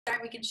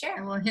start, we can share.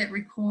 And we'll hit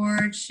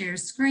record, share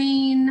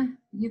screen.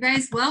 You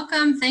guys,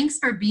 welcome. Thanks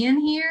for being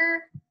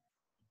here.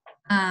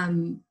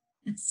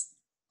 It's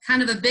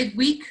kind of a big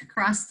week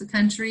across the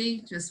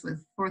country, just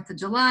with 4th of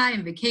July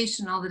and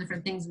vacation, all the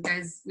different things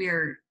we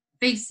are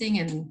facing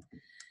and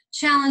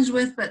challenged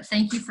with, but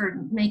thank you for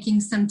making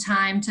some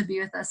time to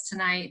be with us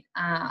tonight.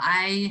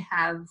 I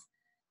have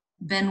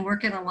been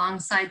working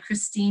alongside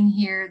Christine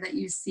here that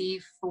you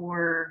see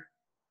for,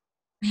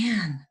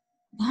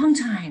 long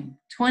time,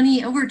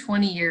 over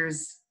 20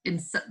 years,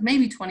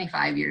 maybe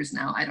 25 years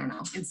now, I don't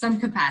know, in some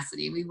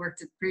capacity. We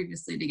worked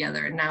previously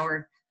together and now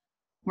we're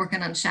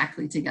working on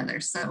Shackley together.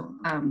 So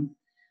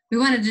we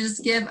wanted to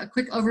just give a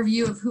quick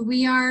overview of who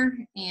we are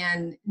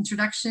and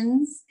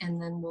introductions, and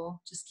then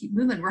we'll just keep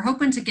moving. We're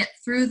hoping to get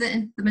through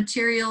the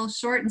material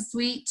short and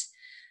sweet,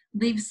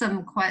 leave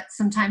some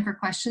time for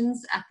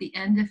questions at the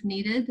end if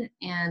needed,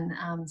 and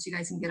so you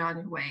guys can get on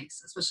your way,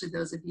 so especially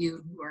those of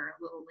you who are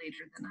a little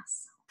later than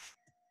us.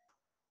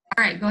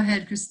 All right, go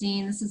ahead,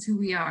 Christine. This is who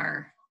we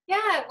are.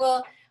 Yeah,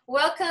 well,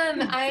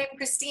 welcome. I'm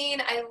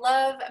Christine. I'm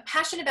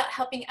passionate about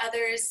helping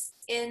others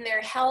in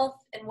their health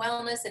and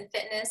wellness and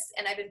fitness,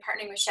 and I've been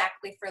partnering with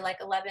Shackley for like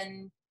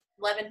 11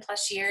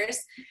 plus years,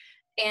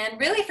 and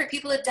really for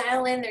people to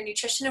dial in their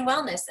nutrition and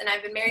wellness. And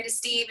I've been married to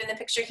Steve in the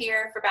picture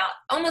here for about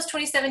almost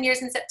 27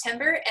 years in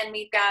September, and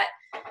we've got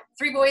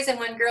 3 boys and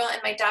 1 girl,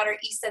 and my daughter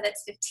Issa,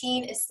 that's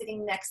 15, is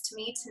sitting next to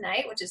me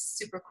tonight, which is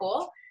super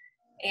cool.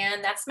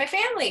 And that's my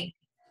family.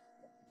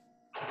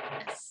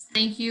 Yes,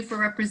 thank you for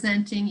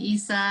representing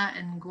Issa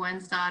and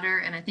Gwen's daughter,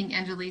 and I think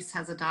Angelise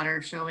has a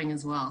daughter showing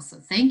as well. So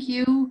thank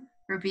you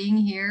for being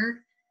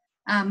here.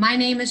 My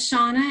name is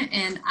Shauna,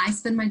 and I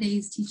spend my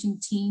days teaching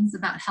teens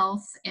about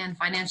health and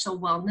financial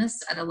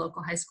wellness at a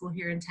local high school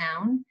here in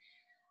town.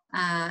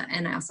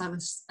 And I also have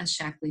a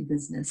Shackley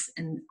business,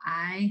 and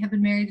I have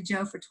been married to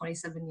Joe for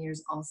 27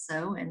 years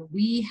also, and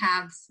we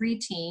have 3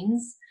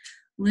 teens.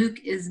 Luke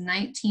is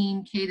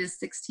 19, Kate is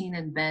 16,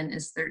 and Ben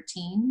is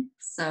 13.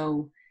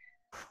 So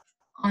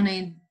on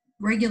a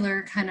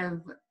regular kind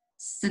of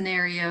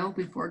scenario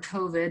before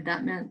COVID,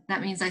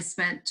 that means I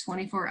spent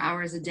 24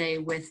 hours a day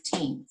with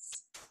teens.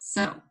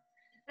 So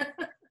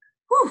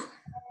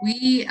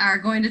we are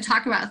going to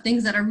talk about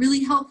things that are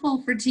really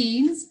helpful for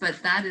teens, but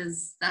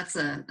that's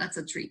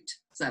a treat.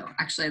 So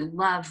actually I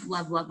love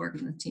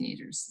working with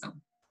teenagers. So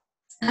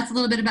that's a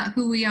little bit about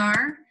who we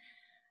are.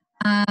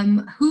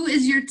 Who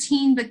is your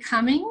teen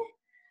becoming?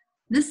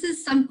 This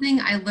is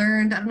something I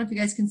learned. I don't know if you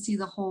guys can see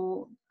the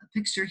whole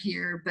picture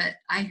here, but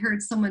I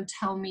heard someone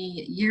tell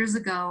me years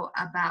ago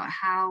about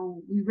how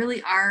we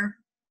really are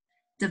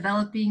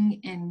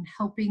developing and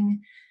helping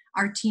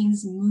our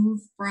teens move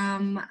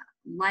from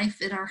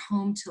life in our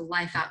home to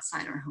life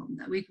outside our home,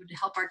 that we could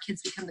help our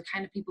kids become the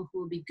kind of people who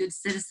will be good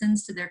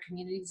citizens to their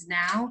communities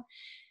now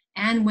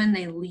and when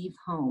they leave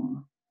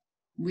home.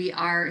 We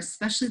are,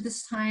 especially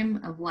this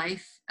time of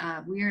life,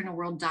 we are in a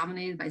world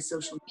dominated by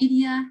social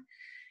media,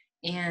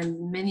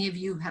 and many of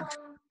you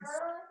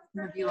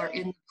some of you are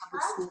in the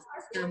public school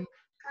system.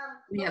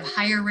 We have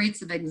higher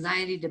rates of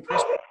anxiety,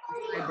 depression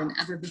than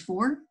ever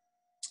before,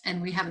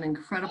 and we have an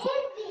incredible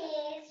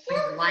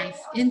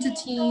life into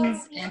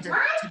teens and to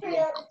be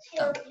adults.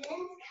 So,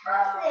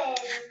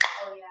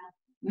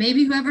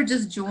 maybe whoever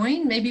just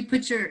joined, maybe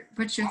put your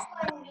phone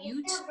on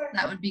mute.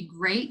 That would be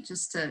great,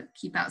 just to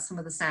keep out some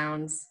of the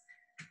sounds.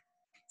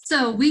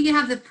 So we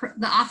have the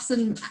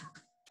awesome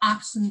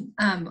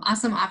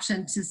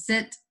option to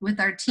sit with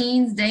our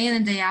teens day in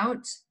and day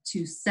out,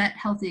 to set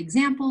healthy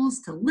examples,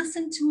 to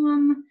listen to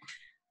them,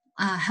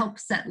 help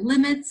set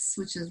limits,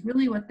 which is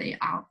really what they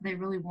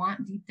really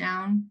want deep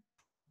down,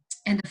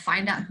 and to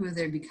find out who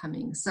they're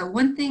becoming. So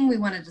one thing we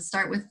wanted to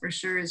start with for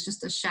sure is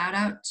just a shout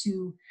out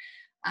to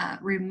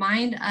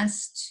remind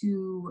us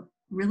to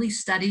really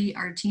study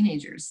our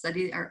teenagers,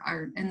 study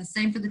and the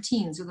same for the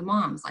teens or the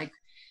moms,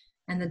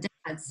 and the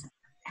dads.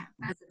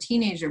 As a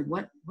teenager,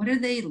 what are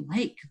they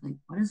like?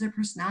 What is their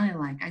personality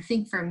like? I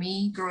think for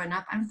me, growing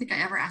up, I don't think I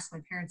ever asked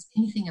my parents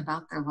anything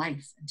about their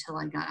life until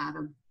I got out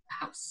of the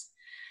house.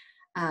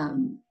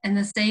 And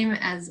the same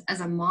as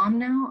a mom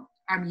now,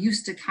 I'm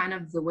used to kind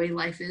of the way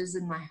life is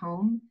in my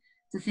home,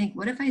 to think,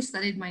 what if I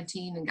studied my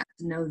teen and got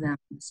to know them,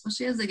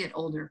 especially as they get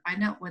older,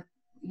 find out what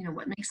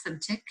makes them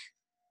tick.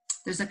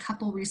 There's a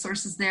couple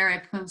resources there I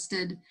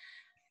posted.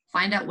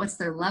 Find out what's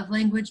their love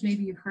language.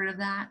 Maybe you've heard of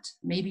that.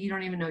 Maybe you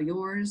don't even know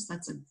yours.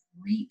 That's a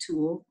great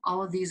tool.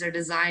 All of these are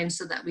designed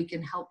so that we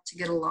can help to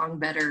get along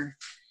better,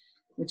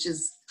 which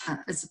is a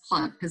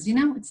plug, because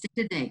it's day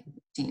to day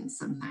with teens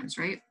sometimes,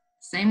 right?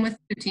 Same with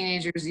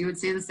teenagers, you would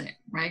say the same,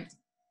 right?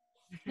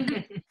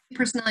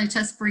 Personality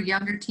test for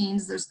younger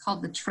teens, there's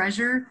called the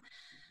Treasure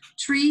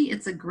Tree.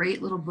 It's a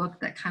great little book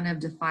that kind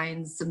of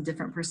defines some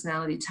different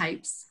personality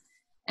types.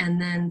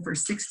 And then for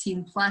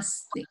 16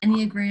 plus, the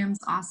Enneagram's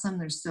awesome.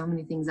 There's so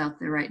many things out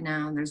there right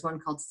now. There's one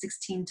called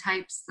 16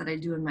 Types that I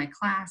do in my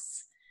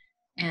class,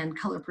 and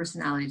Color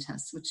Personality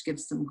Tests, which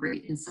gives some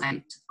great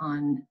insight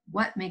on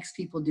what makes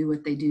people do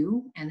what they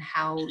do and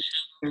how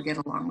they get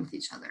along with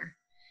each other.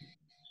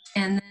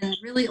 And then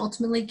really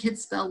ultimately,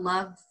 kids spell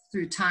love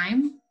through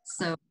time.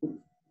 So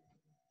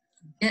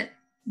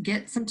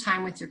get some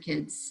time with your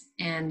kids.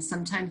 And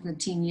sometimes in the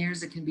teen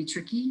years, it can be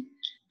tricky,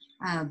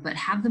 but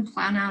have them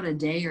plan out a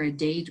day or a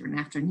date or an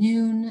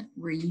afternoon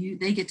where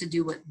they get to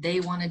do what they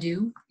want to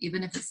do,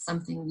 even if it's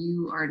something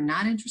you are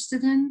not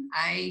interested in.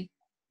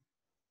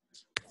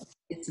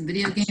 It's a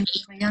video game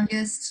with my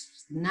youngest.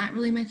 It's not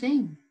really my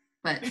thing,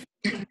 but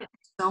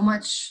so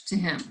much to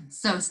him.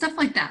 So stuff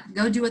like that.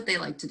 Go do what they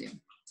like to do.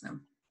 So.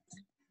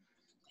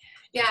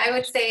 Yeah, I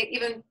would say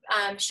even,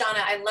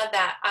 Shauna, I love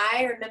that.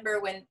 I remember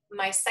when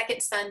my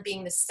second son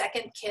being the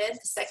second kid,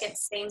 the second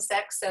same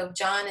sex, so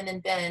John and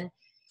then Ben,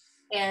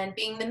 and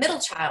being the middle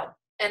child.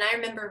 And I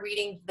remember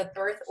reading the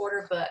birth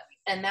order book,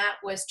 and that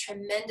was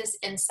tremendous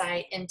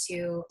insight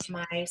into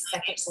my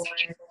second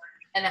born,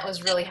 and that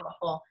was really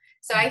helpful.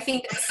 So I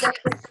think that's so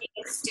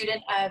being a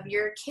student of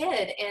your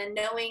kid and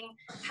knowing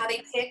how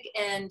they pick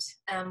and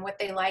what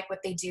they like, what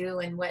they do,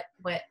 and what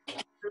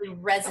really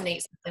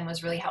resonates with them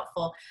was really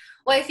helpful.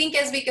 Well, I think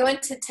as we go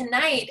into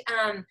tonight,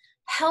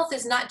 health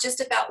is not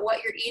just about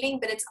what you're eating,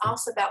 but it's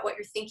also about what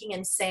you're thinking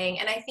and saying.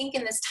 And I think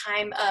in this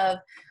time of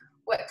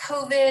what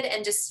COVID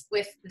and just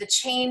with the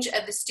change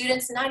of the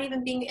students not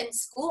even being in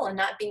school and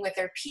not being with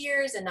their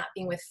peers and not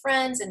being with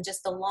friends and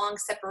just the long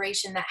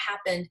separation that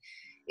happened,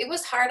 it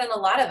was hard on a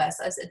lot of us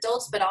as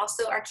adults, but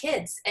also our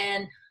kids.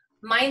 And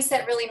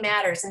mindset really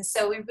matters. And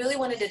so we really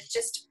wanted to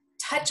just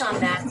touch on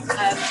that.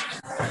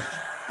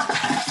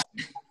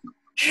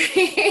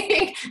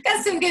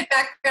 Got some good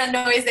background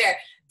noise there.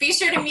 Be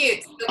sure to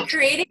mute. So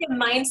creating a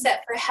mindset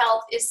for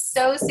health is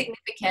so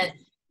significant.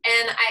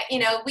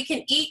 And we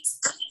can eat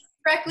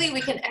correctly,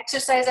 we can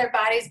exercise our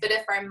bodies, but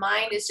if our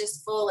mind is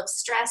just full of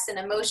stress and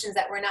emotions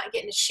that we're not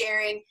getting to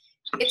sharing,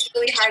 it's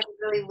really hard to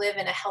really live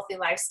in a healthy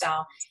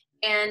lifestyle.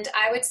 And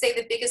I would say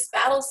the biggest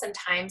battle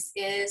sometimes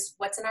is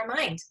what's in our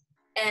mind.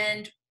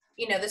 And,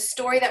 the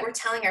story that we're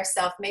telling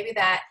ourselves, maybe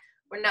that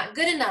we're not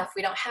good enough,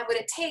 we don't have what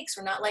it takes,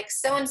 we're not like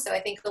so-and-so. I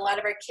think a lot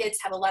of our kids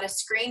have a lot of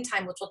screen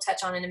time, which we'll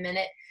touch on in a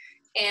minute.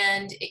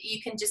 And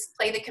you can just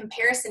play the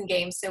comparison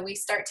game. So we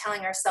start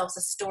telling ourselves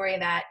a story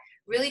that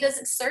really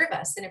doesn't serve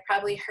us, and it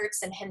probably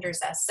hurts and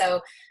hinders us.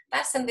 So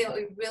that's something that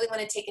we really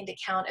want to take into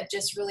account of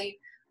just really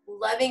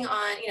loving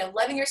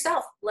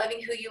yourself,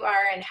 loving who you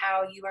are and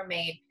how you are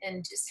made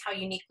and just how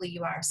uniquely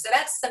you are. So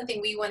that's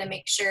something we want to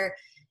make sure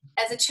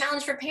as a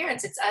challenge for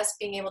parents, it's us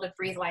being able to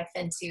breathe life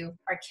into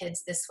our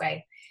kids this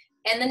way.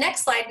 And the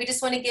next slide, we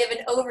just want to give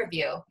an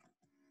overview.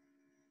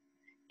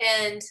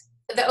 And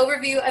the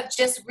overview of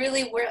just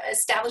really we're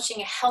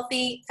establishing a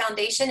healthy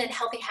foundation and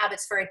healthy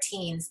habits for our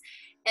teens.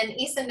 And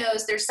Isa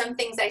knows there's some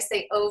things I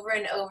say over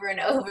and over and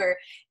over,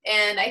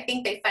 and I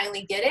think they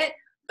finally get it.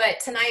 But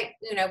tonight,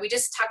 we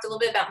just talked a little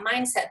bit about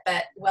mindset,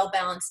 but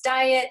well-balanced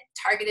diet,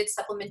 targeted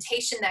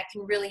supplementation that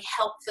can really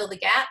help fill the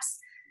gaps,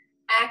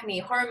 acne,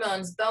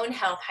 hormones, bone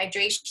health,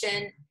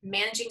 hydration,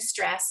 managing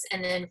stress,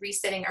 and then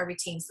resetting our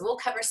routines. So we'll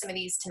cover some of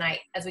these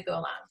tonight as we go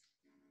along.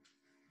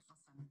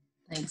 Awesome.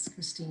 Thanks,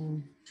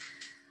 Christine.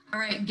 All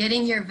right,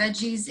 getting your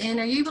veggies in.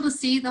 Are you able to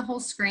see the whole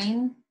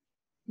screen,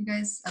 you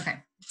guys? Okay.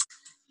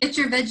 Get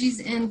your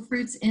veggies and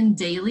fruits in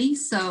daily.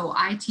 So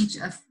I teach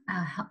a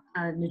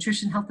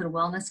nutrition, health, and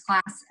wellness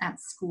class at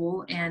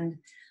school, and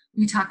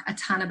we talk a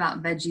ton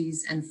about veggies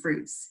and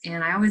fruits.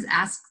 And I always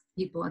ask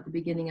people at the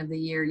beginning of the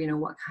year,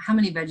 how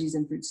many veggies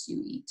and fruits do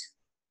you eat?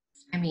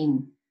 I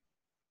mean,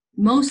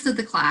 most of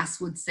the class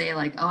would say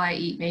like, oh, I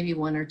eat maybe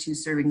 1 or 2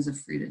 servings of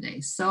fruit a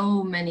day.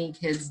 So many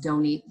kids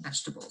don't eat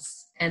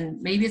vegetables.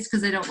 And maybe it's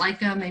because they don't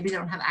like them. Maybe they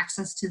don't have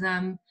access to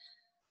them.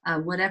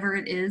 Whatever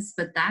it is,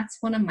 but that's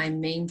one of my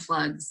main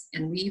plugs.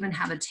 And we even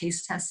have a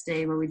taste test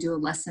day where we do a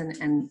lesson,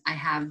 and I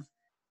have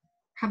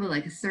probably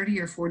like 30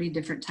 or 40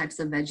 different types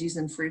of veggies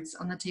and fruits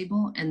on the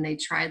table, and they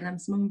try them,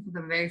 some of them for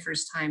the very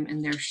first time,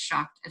 and they're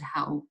shocked at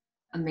how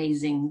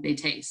amazing they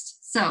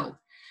taste. So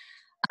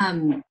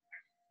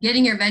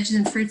getting your veggies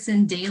and fruits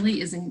in daily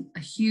is a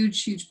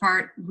huge, huge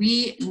part.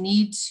 We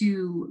need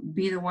to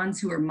be the ones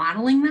who are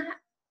modeling that.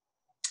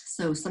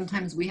 So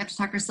sometimes we have to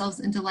talk ourselves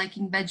into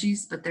liking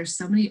veggies, but there's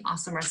so many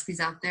awesome recipes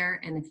out there.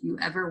 And if you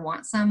ever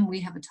want some, we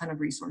have a ton of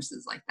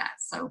resources like that.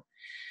 So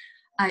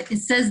it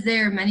says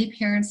there, many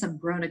parents have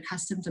grown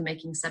accustomed to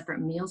making separate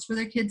meals for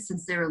their kids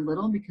since they were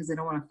little because they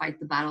don't want to fight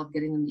the battle of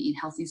getting them to eat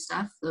healthy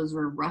stuff. Those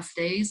were rough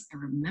days. I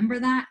remember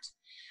that.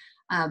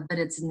 But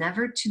it's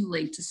never too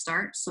late to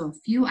start. So a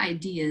few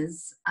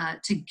ideas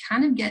to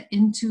kind of get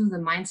into the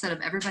mindset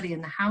of everybody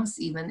in the house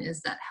even is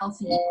that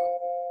healthy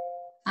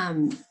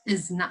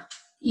is not...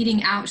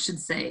 Eating out should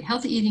say,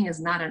 healthy eating is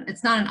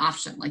it's not an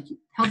option. Like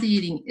healthy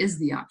eating is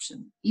the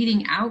option.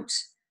 Eating out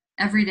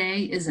every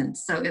day isn't.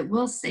 So it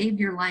will save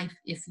your life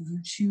if you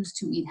choose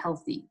to eat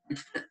healthy.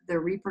 The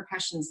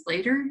repercussions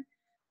later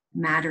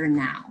matter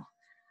now.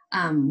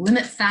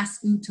 Limit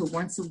fast food to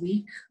once a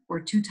week or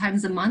 2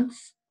 times a month,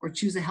 or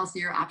choose a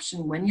healthier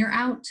option when you're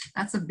out.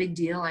 That's a big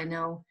deal. I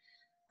know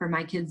for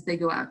my kids,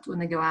 when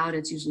they go out,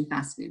 it's usually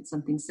fast food,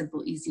 something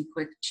simple, easy,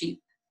 quick,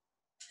 cheap.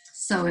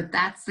 So if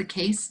that's the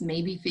case,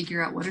 maybe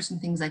figure out what are some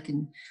things I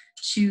can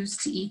choose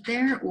to eat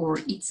there, or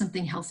eat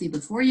something healthy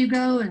before you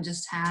go and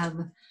just have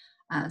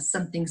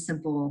something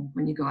simple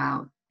when you go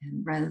out,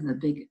 and rather than a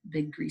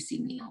big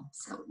greasy meal.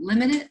 So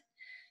limit it.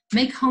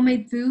 Make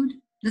homemade food.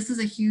 This is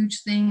a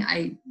huge thing.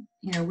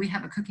 We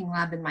have a cooking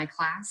lab in my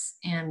class,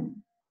 and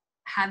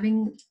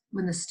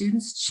when the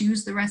students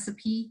choose the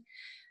recipe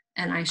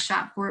and I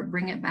shop for it,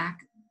 bring it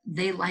back,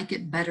 they like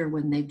it better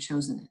when they've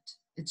chosen it.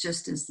 It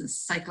just is this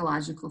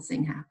psychological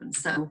thing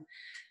happens. So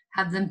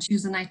have them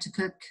choose a night to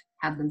cook,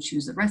 have them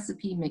choose a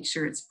recipe, make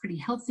sure it's pretty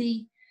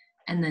healthy,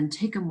 and then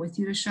take them with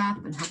you to shop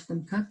and help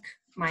them cook.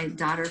 My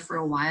daughter for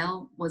a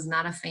while was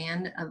not a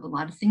fan of a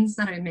lot of things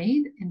that I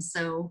made. And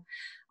so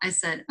I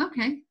said,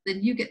 okay,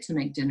 then you get to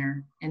make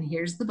dinner, and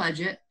here's the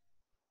budget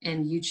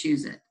and you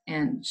choose it.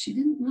 And she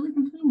didn't really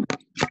complain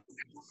much.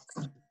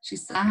 So she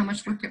saw how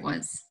much work it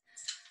was.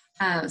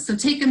 So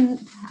take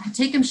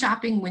them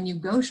shopping. When you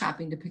go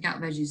shopping to pick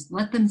out veggies,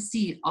 let them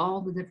see all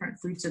the different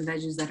fruits and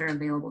veggies that are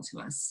available to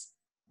us.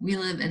 We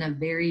live in a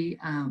very,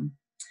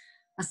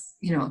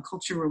 a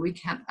culture where we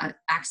have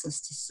access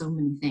to so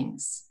many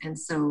things. And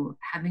so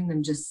having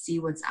them just see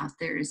what's out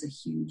there is a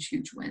huge,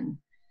 huge win.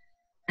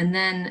 And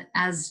then,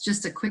 as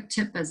just a quick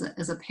tip, as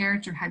a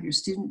parent, or have your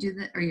student do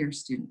that, or your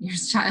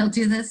child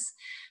do this,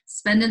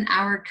 spend an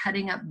hour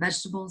cutting up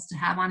vegetables to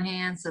have on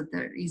hand so that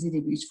they're easy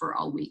to reach for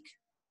all week.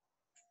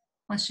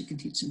 Plus, you can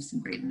teach them some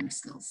great life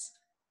skills.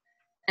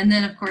 And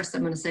then, of course,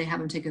 I'm going to say have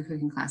them take a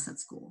cooking class at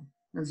school.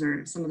 Those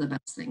are some of the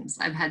best things.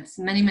 I've had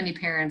many, many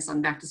parents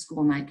on back to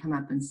school night come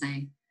up and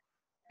say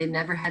they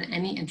never had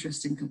any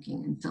interest in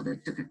cooking until they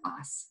took a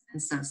class.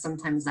 And so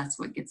sometimes that's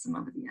what gets them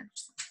over the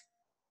edge.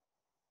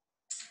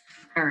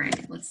 All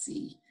right, let's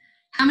see.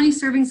 How many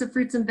servings of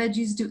fruits and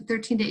veggies do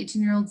 13 to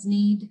 18-year-olds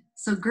need?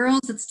 So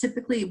girls, it's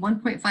typically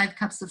 1.5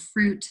 cups of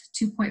fruit,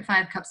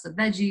 2.5 cups of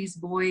veggies.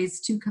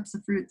 Boys, 2 cups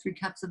of fruit, 3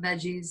 cups of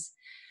veggies.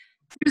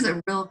 Here's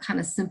a real kind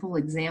of simple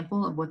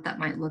example of what that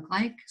might look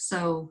like.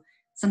 So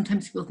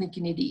sometimes people think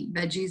you need to eat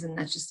veggies, and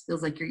that just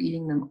feels like you're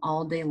eating them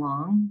all day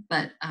long.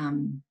 But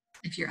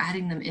if you're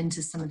adding them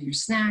into some of your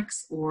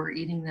snacks, or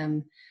eating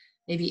them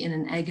maybe in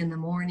an egg in the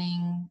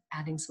morning,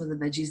 adding some of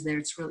the veggies there,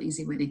 it's a real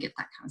easy way to get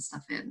that kind of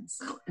stuff in.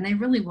 So, and they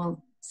really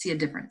will see a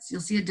difference.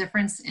 You'll see a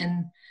difference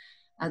in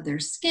their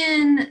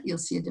skin. You'll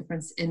see a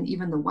difference in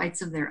even the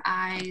whites of their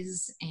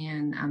eyes,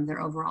 and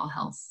their overall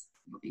health.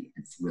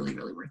 It's really,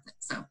 really worth it.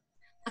 So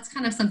that's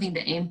kind of something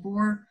to aim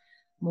for.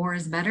 More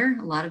is better.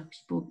 A lot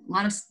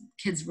of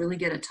kids really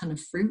get a ton of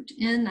fruit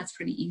in. That's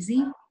pretty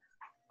easy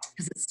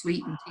because it's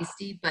sweet and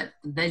tasty, but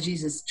the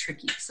veggies is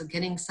tricky. So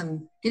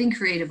getting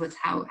creative with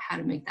how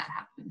to make that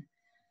happen.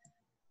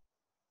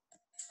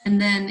 And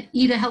then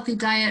eat a healthy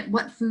diet.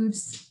 What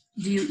foods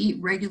do you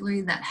eat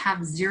regularly that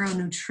have zero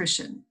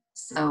nutrition?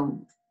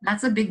 So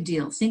that's a big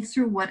deal. Think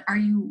through what are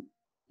you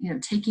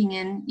taking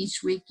in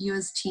each week, you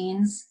as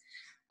teens,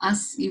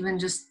 us even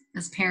just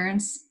as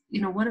parents,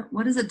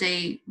 what is a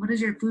day, what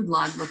does your food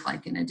log look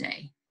like in a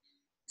day?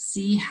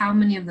 See how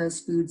many of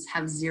those foods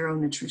have zero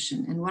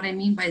nutrition. And what I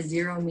mean by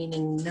zero,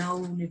 meaning no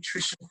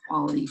nutrition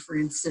quality. For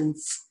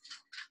instance,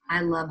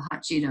 I love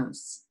hot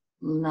Cheetos,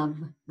 love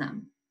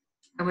them.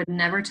 I would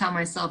never tell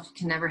myself you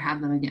can never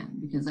have them again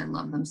because I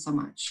love them so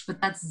much, but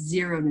that's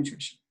zero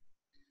nutrition.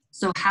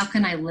 So how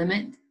can I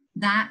limit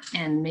that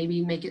and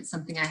maybe make it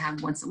something I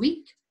have once a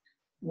week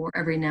or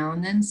every now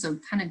and then? So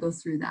kind of go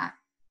through that.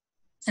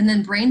 And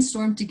then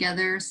brainstorm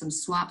together some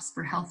swaps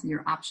for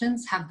healthier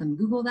options. Have them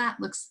Google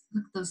that, look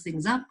those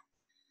things up.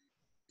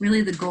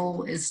 Really the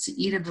goal is to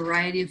eat a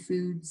variety of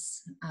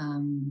foods,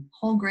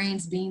 whole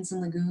grains, beans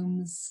and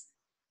legumes,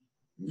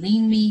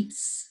 lean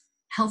meats,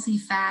 healthy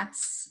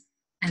fats,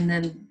 and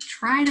then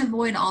try to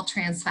avoid all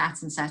trans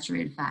fats and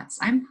saturated fats.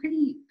 I'm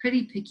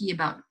pretty picky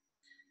about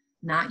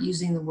not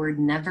using the word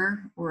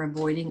never or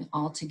avoiding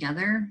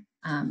altogether.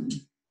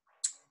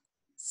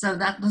 So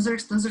those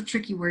are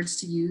tricky words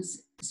to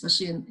use,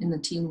 especially in the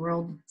teen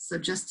world. So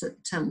just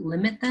to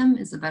limit them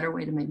is a better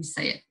way to maybe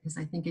say it, because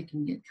I think it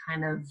can get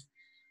kind of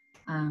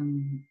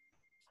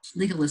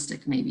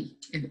legalistic maybe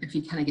if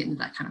you kind of get into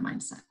that kind of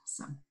mindset.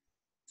 So,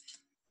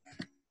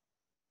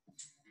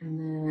 and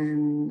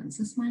then is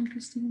this mine,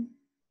 Christine?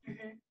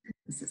 Mm-hmm.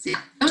 This is,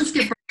 yeah. Don't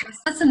skip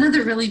breakfast. That's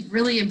another really,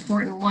 really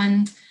important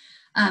one.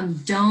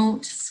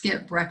 Don't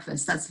skip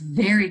breakfast. That's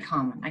very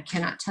common. I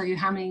cannot tell you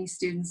how many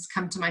students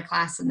come to my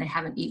class and they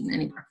haven't eaten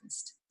any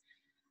breakfast.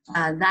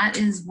 That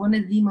is one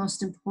of the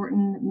most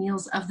important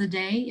meals of the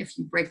day. If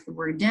you break the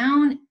word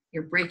down,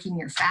 you're breaking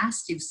your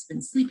fast. You've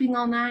been sleeping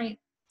all night,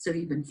 so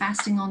you've been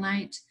fasting all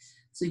night.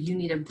 So you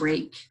need a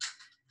break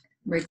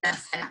that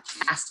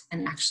fast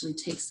and actually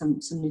take some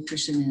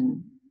nutrition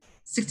in.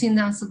 16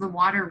 ounces of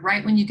water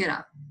right when you get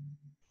up.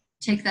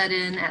 Take that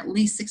in, at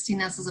least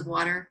 16 ounces of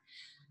water.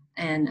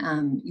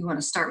 And you want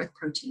to start with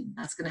protein.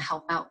 That's going to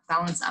help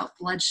balance out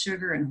blood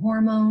sugar and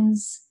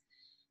hormones.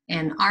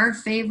 And our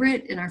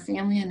favorite in our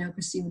family, I know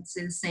Christine would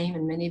say the same,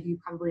 and many of you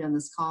probably on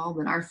this call,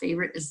 but our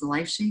favorite is the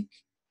Life Shake.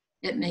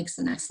 It makes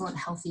an excellent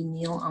healthy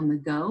meal on the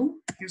go.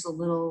 Here's a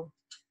little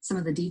some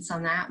of the deets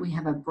on that. We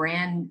have a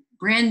brand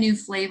new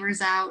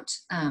flavors out.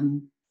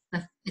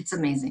 It's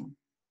amazing.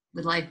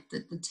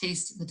 The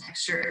taste, the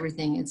texture,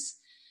 everything. It's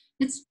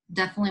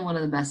definitely one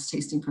of the best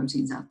tasting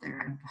proteins out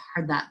there. I've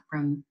heard that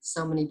from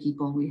so many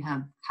people. We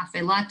have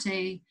cafe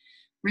latte,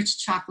 rich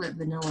chocolate,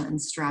 vanilla,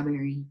 and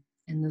strawberry.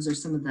 And those are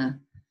some of the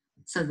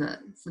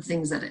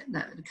things that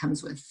it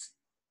comes with.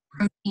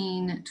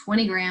 Protein,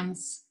 20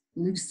 grams,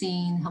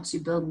 leucine, helps you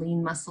build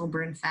lean muscle,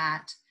 burn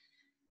fat,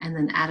 and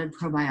then added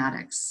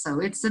probiotics. So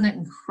it's an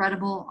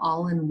incredible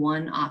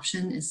all-in-one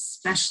option,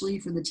 especially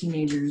for the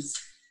teenagers,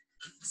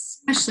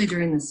 especially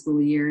during the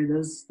school year,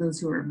 those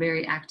who are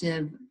very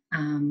active.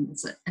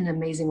 It's an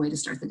amazing way to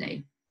start the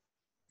day.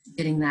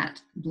 Getting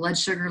that blood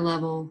sugar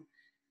level,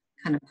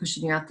 kind of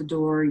pushing you out the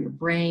door. Your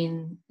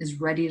brain is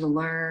ready to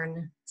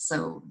learn.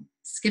 So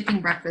skipping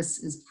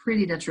breakfast is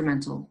pretty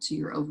detrimental to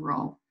your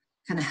overall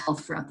kind of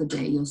health throughout the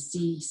day. You'll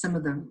see some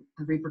of the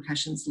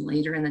repercussions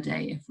later in the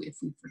day if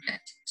we forget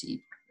to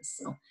eat breakfast.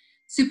 So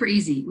super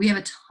easy. We have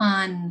a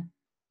ton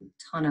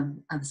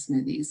of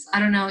smoothies. I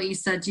don't know,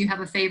 Issa, do you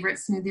have a favorite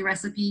smoothie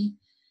recipe?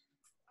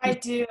 I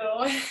do.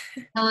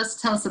 Tell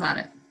us about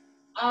it.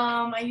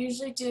 I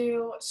usually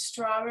do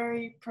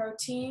strawberry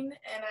protein,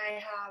 and I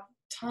have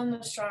a ton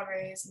of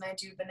strawberries, and I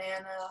do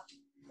banana,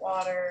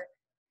 water,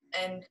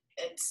 and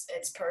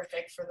it's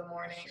perfect for the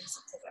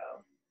mornings to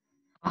go.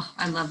 Oh,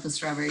 I love the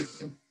strawberry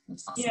too.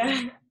 That's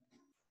awesome.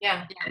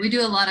 Yeah. We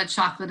do a lot of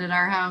chocolate at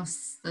our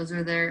house. Those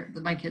are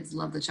my kids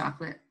love the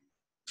chocolate.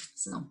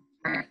 So,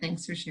 all right,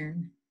 thanks for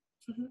sharing.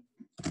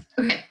 Mm-hmm.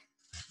 Okay.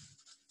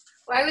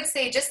 Well, I would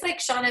say, just like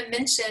Shauna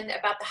mentioned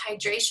about the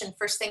hydration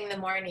first thing in the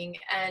morning,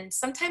 and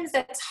sometimes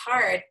that's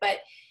hard, but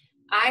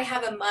I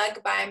have a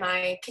mug by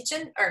my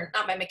kitchen, or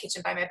not by my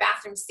kitchen, by my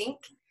bathroom sink.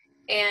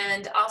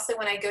 And also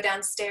when I go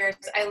downstairs,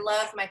 I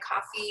love my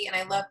coffee, and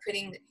I love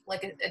putting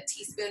like a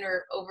teaspoon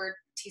or over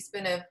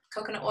teaspoon of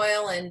coconut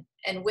oil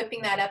and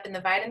whipping that up in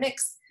the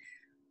Vitamix.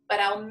 But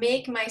I'll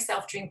make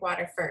myself drink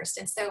water first.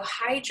 And so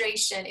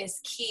hydration is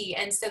key.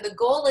 And so the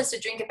goal is to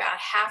drink about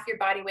half your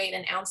body weight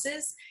in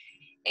ounces.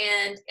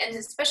 And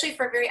especially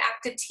for very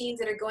active teens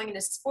that are going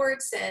into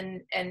sports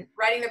and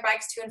riding their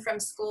bikes to and from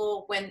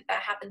school when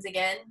that happens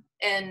again,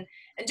 and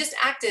just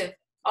active,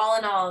 all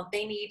in all,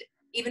 they need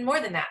even more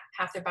than that,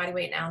 half their body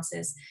weight in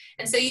ounces.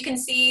 And so you can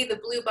see the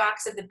blue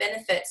box of the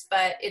benefits,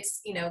 but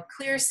it's,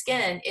 clear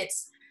skin.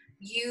 It's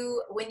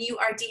when you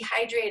are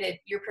dehydrated,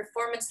 your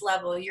performance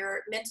level,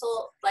 your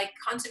mental,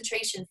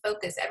 concentration,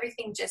 focus,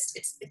 everything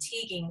it's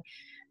fatiguing.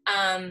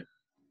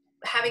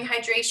 Having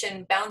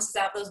hydration balances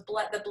out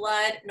the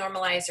blood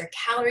normalizer,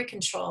 calorie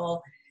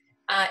control,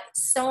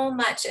 so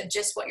much of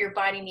just what your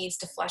body needs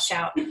to flush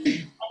out.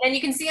 And then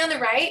you can see on the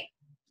right,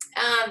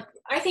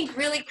 I think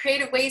really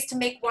creative ways to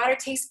make water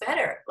taste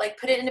better, like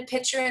put it in a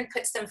pitcher and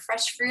put some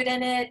fresh fruit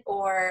in it,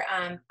 or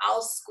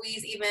I'll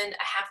squeeze even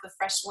a half a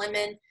fresh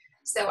lemon.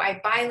 So I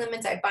buy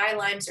lemons, I buy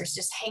limes, or it's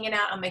just hanging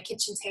out on my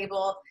kitchen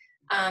table.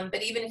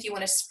 But even if you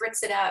want to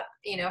spritz it up,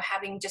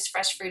 having just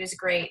fresh fruit is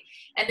great.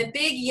 And the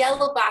big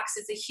yellow box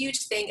is a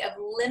huge thing of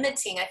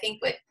limiting. I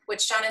think what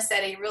Shauna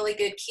said, a really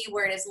good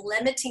keyword is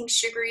limiting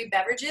sugary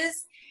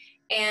beverages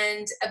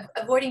and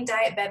avoiding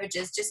diet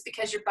beverages, just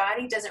because your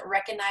body doesn't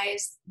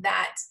recognize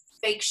that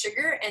fake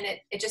sugar and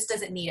it just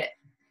doesn't need it.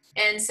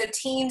 And so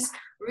teens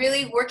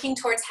really working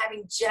towards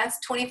having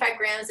just 25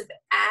 grams of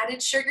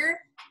added sugar,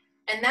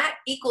 and that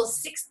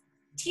equals 6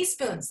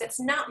 teaspoons. That's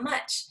not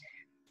much.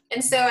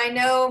 And so I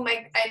know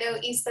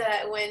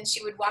Issa, when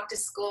she would walk to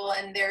school,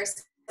 and there's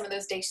some of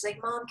those days, she's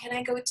like, Mom, can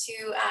I go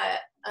to,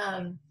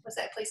 what's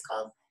that place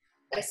called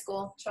by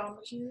school?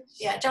 Jamba Juice?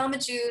 Yeah,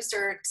 Jamba Juice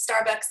or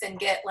Starbucks, and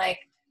get like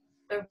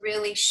a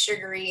really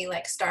sugary,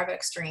 like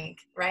Starbucks drink,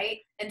 right?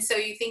 And so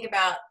you think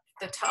about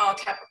the tall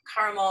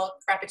caramel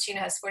Frappuccino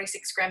has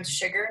 46 grams of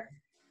sugar,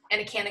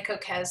 and a can of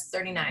Coke has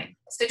 39.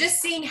 So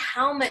just seeing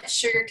how much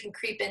sugar can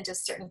creep into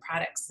certain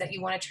products that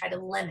you want to try to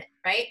limit,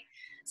 right?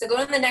 So go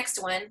to the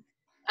next one.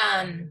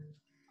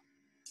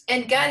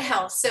 And gut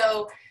health.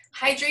 So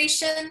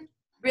hydration,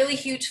 really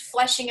huge,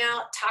 flushing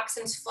out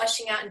toxins,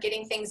 flushing out and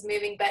getting things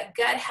moving, but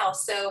gut health.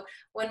 So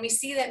when we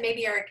see that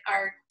maybe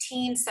our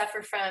teens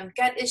suffer from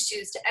gut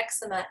issues to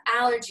eczema,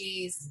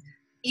 allergies,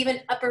 even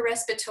upper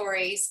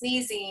respiratory,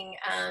 sneezing,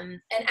 and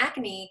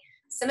acne,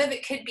 some of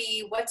it could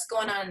be what's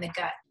going on in the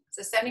gut.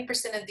 So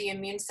 70% of the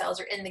immune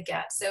cells are in the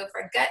gut. So if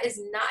our gut is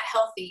not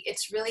healthy,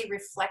 it's really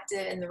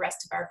reflected in the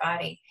rest of our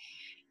body.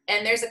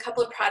 And there's a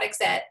couple of products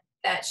that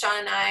Sean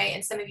and I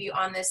and some of you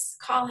on this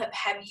call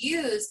have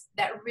used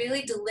that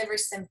really deliver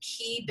some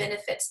key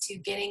benefits to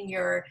getting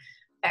your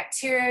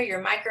bacteria,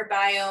 your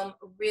microbiome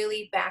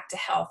really back to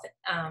health.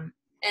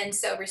 And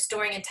so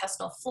restoring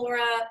intestinal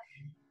flora,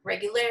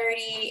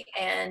 regularity,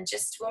 and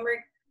just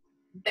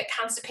the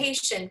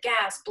constipation,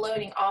 gas,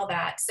 bloating, all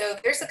that. So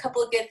there's a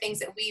couple of good things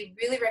that we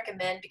really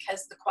recommend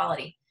because of the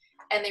quality,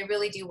 and they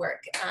really do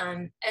work.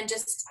 And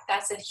just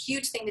that's a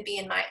huge thing to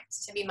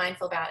be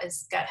mindful about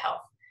is gut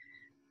health.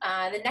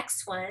 The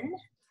next one,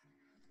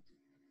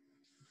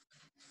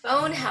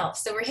 bone health.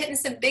 So we're hitting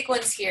some big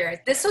ones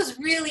here. This was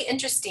really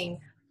interesting.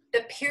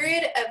 the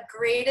period of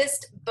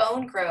greatest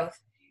bone growth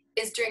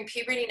is during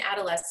puberty and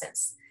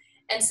adolescence.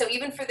 And so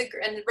even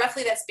and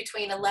roughly that's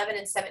between 11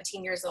 and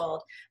 17 years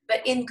old.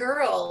 But in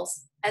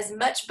girls, as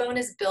much bone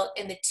is built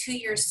in the 2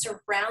 years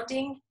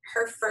surrounding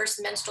her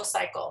first menstrual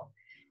cycle,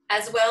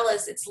 as well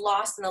as it's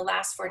lost in the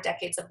last 4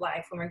 decades of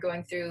life when we're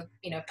going through,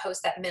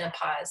 post that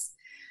menopause.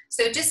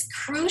 So just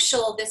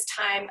crucial this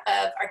time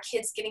of our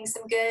kids getting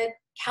some good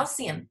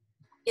calcium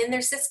in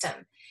their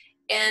system.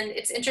 And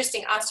it's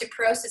interesting,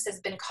 osteoporosis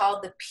has been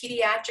called the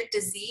pediatric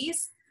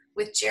disease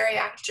with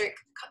geriatric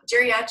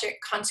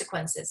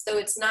consequences. So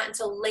it's not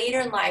until later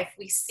in life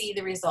we see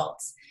the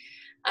results.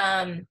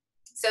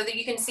 So that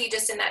you can see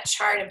just in that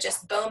chart of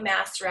just bone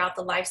mass throughout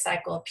the life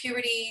cycle,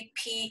 puberty,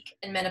 peak,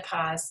 and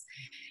menopause.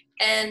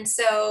 And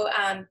so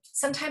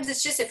sometimes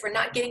it's just, if we're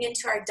not getting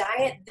into our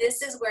diet,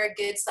 this is where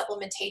good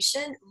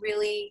supplementation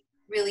really,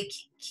 really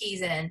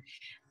keys in.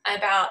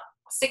 About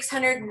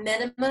 600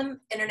 minimum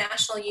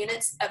international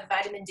units of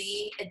vitamin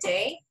D a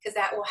day, because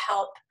that will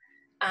help,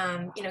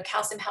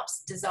 calcium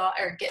helps dissolve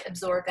or get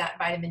absorbed that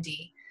vitamin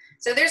D.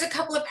 So there's a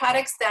couple of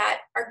products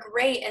that are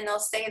great, and they'll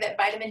say that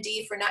vitamin D,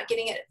 if we're not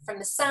getting it from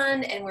the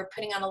sun and we're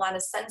putting on a lot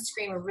of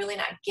sunscreen, we're really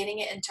not getting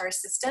it into our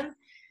system,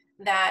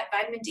 that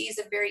vitamin D is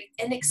a very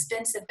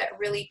inexpensive but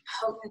really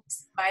potent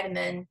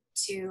vitamin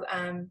to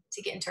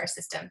get into our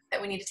system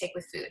that we need to take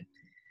with food.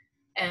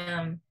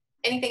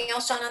 Anything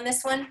else, Sean, on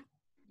this one?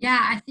 Yeah,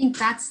 I think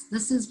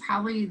this is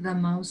probably the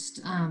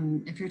most,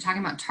 if you're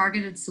talking about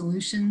targeted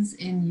solutions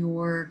in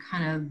your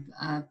kind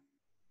of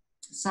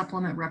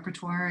supplement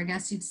repertoire, I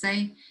guess you'd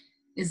say,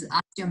 is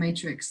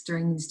osteomatrix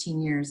during these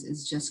teen years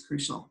is just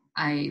crucial.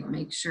 I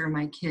make sure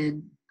my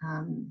kids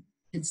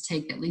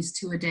take at least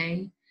 2 a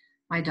day.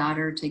 My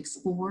daughter takes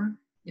 4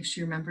 if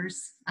she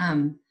remembers.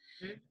 And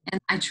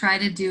I try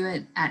to do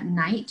it at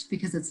night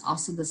because it's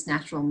also this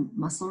natural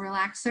muscle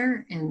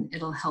relaxer, and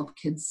it'll help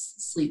kids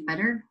sleep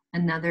better.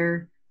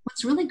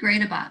 What's really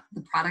great about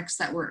the products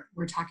that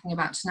we're talking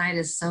about tonight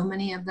is so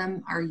many of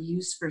them are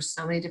used for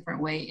so many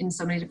different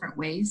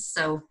ways.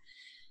 So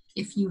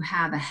if you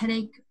have a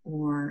headache,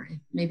 or if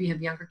maybe you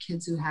have younger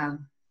kids who have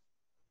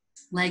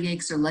leg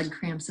aches or leg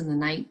cramps in the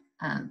night,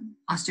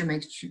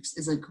 osteomatrix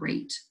is a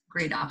great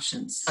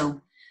option. So,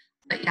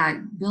 but yeah,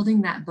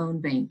 building that bone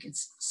bank,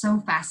 it's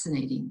so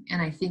fascinating.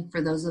 And I think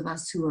for those of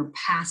us who are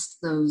past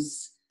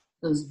those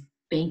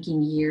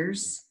banking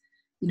years,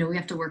 we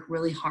have to work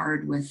really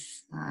hard with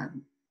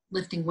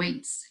lifting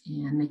weights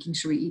and making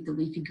sure we eat the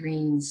leafy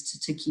greens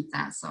to keep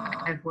that. So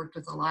I've worked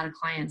with a lot of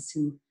clients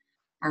who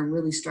are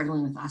really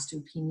struggling with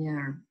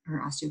osteopenia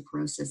or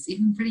osteoporosis,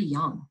 even pretty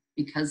young,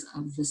 because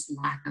of this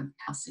lack of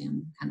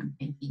calcium kind of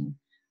banking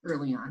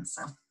early on.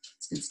 So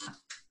it's good stuff.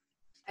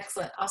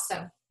 Excellent.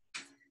 Awesome.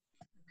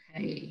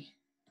 Okay.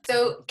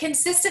 So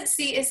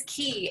consistency is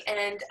key.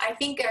 And I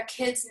think our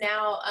kids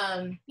now,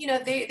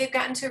 they've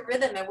gotten to a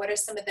rhythm. And what are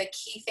some of the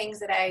key things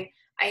that I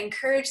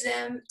encourage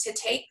them to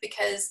take?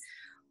 Because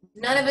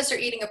none of us are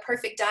eating a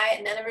perfect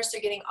diet. None of us are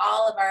getting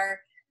all of our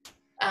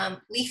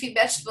leafy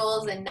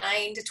vegetables and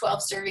 9 to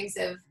 12 servings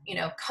of,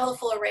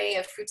 colorful array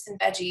of fruits and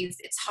veggies.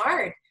 It's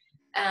hard.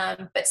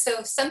 But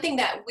so something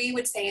that we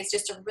would say is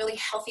just a really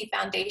healthy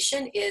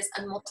foundation is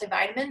a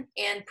multivitamin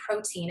and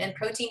protein. And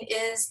protein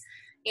is,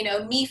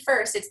 me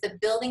first, it's the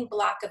building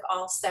block of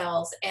all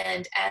cells.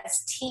 And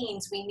as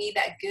teens, we need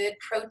that good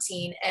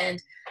protein. And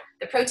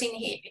the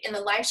protein in the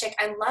Life Check,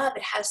 I love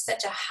it, has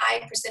such a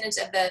high percentage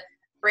of the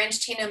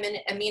branched chain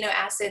amino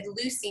acid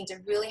leucine to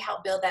really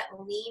help build that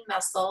lean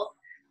muscle,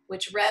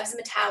 which revs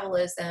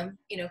metabolism,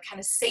 kind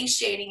of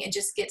satiating and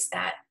just gets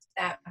that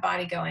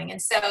body going. And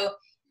so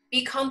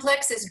B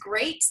complex is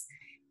great.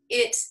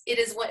 It's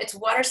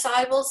water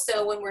soluble.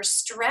 So when we're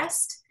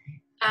stressed,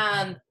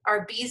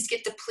 our B's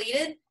get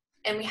depleted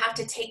and we have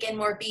to take in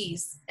more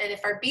B's. And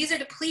if our B's are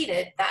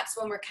depleted, that's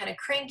when we're kind of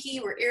cranky,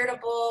 we're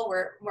irritable,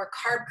 we're more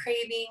carb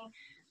craving,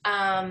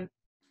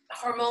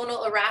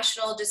 hormonal,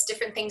 irrational, just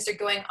different things are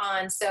going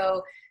on.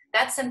 So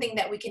that's something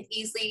that we can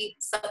easily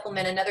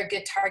supplement, another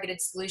good targeted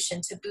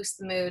solution to boost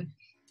the mood.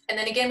 And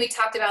then again, we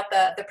talked about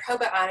the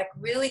probiotic,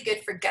 really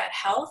good for gut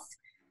health,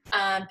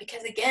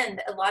 because again,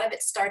 a lot of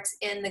it starts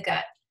in the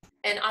gut.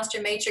 And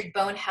osteomatrix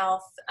bone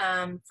health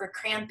for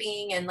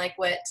cramping, and like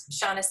what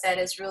Shauna said,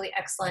 is really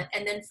excellent.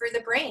 And then for the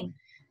brain,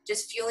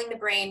 just fueling the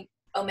brain,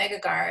 Omega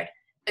Guard,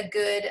 a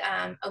good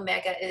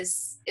omega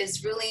is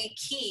really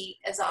key,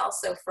 as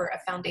also for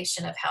a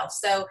foundation of health.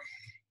 So,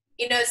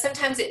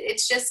 sometimes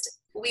it's just,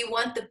 we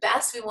want the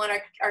best. We want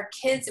our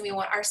kids and we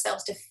want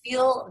ourselves to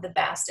feel the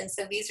best. And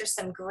so these are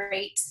some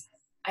great,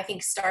 I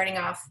think, starting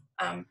off,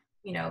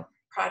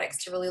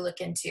 products to really look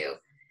into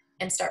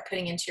and start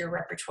putting into your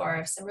repertoire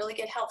of some really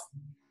good health.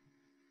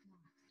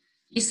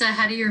 Lisa,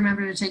 how do you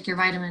remember to take your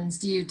vitamins?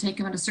 Do you take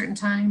them at a certain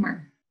time,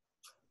 or?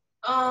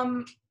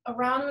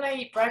 Around when I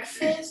eat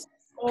breakfast,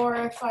 or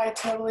if I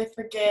totally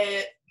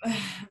forget,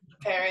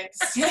 parents.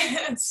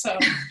 So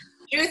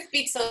Truth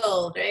be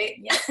told, right?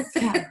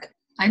 Yeah.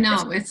 I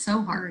know, it's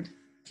so hard.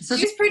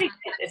 She's pretty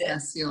good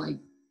at it.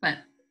 But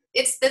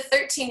it's the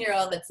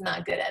 13-year-old that's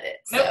not good at it.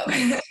 So,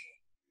 nope.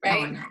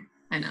 right? No,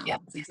 I know. Yeah.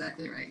 That's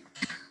exactly right.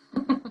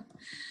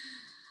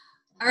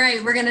 All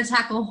right, we're going to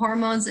tackle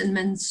hormones and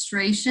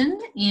menstruation.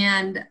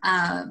 And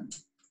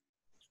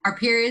our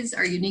periods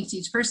are unique to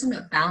each person,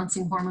 but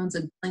balancing hormones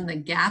and filling the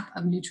gap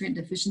of nutrient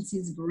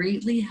deficiencies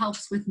greatly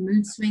helps with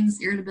mood swings,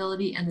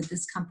 irritability, and the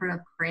discomfort of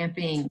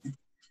cramping.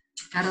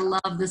 Gotta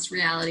love this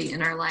reality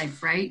in our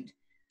life, right?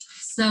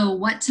 So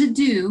what to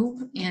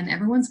do, and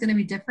everyone's going to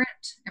be different.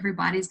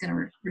 Everybody's going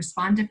to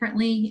respond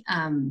differently.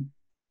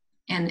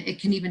 And it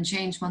can even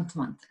change month to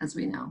month, as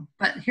we know.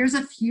 But here's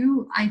a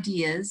few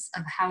ideas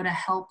of how to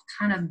help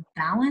kind of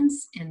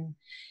balance and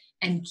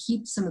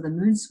keep some of the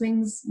mood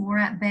swings more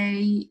at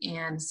bay,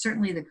 and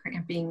certainly the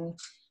cramping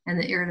and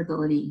the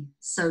irritability.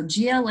 So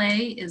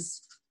GLA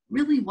is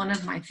really one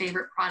of my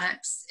favorite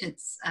products.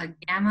 It's a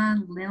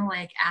gamma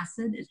linoleic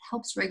acid. It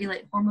helps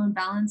regulate hormone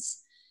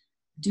balance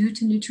due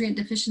to nutrient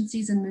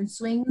deficiencies and mood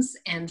swings.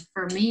 And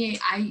for me,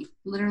 I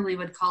literally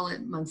would call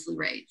it monthly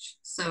rage.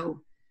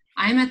 So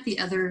I'm at the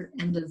other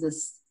end of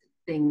this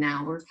thing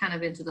now. We're kind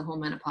of into the whole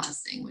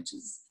menopause thing, which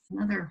is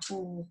another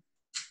whole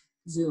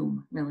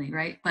Zoom, really,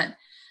 right? But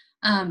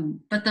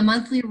the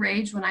monthly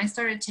rage, when I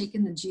started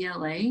taking the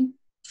GLA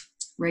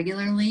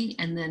regularly,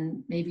 and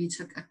then maybe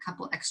took a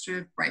couple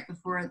extra right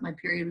before my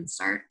period would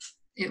start,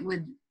 it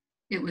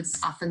would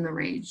soften the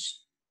rage.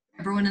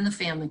 Everyone in the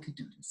family could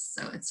do this,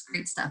 so it's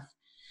great stuff.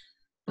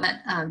 But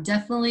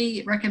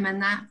definitely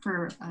recommend that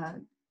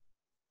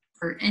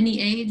for any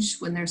age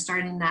when they're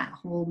starting that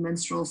whole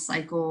menstrual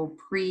cycle,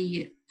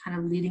 kind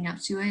of leading up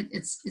to it.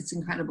 It's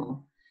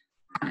incredible.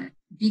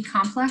 B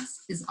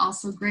complex is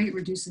also great,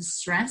 reduces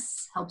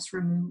stress, helps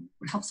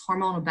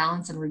hormonal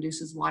balance, and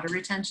reduces water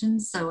retention.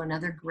 So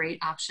another great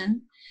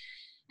option.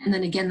 And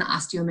then again, the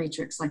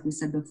osteomatrix, like we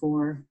said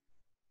before,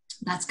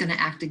 that's going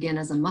to act again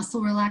as a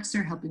muscle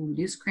relaxer, helping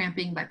reduce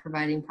cramping by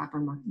providing proper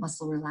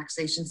muscle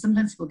relaxation.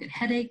 Sometimes people get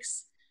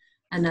headaches.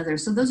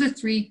 So those are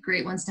three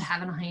great ones to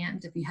have in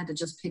hand. If you had to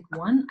just pick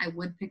one, I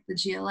would pick the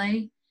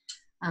GLA.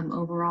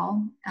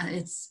 Overall,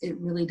 it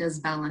really does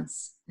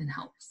balance and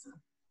help. So.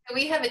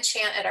 We have a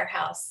chant at our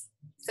house.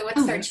 So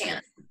what's our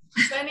chant?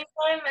 So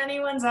anytime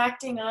anyone's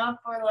acting up,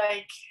 or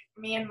like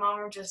me and mom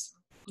are just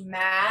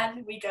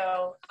mad, we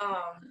go,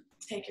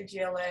 take your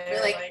GLA.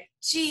 We're like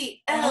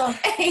GLA.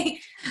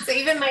 So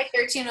even my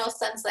 13-year-old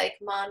son's like,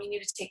 Mom, you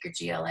need to take your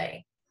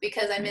GLA,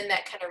 because I'm in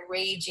that kind of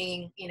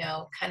raging,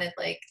 kind of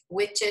like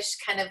witchish,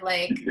 kind of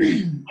like I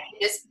can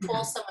just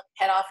pull someone's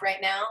head off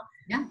right now.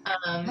 Yeah.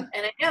 And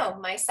I know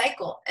my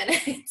cycle, and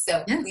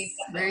so yes,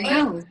 there you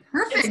go.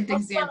 Perfect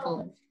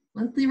example.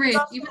 Monthly rage.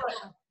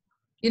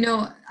 Even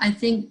I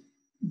think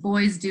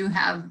boys do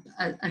have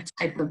a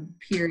type of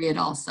period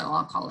also.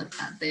 I'll call it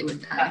that. They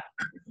would have,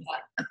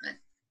 but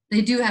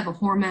they do have a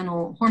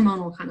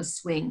hormonal kind of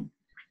swing.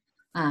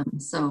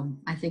 So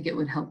I think it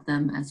would help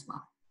them as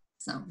well.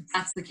 So if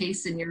that's the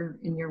case in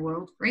your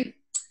world, great.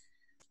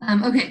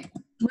 Okay,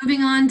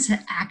 moving on to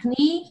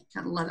acne.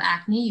 Gotta love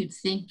acne. You'd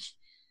think,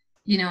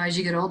 as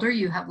you get older,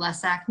 you have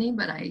less acne,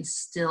 but I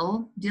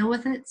still deal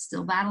with it,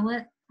 still battle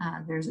it.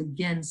 There's,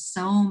 again,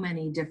 so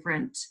many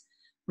different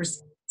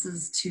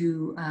responses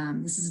to,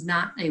 this is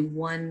not a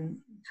one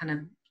kind of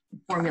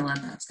formula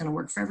that's going to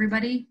work for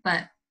everybody,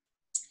 but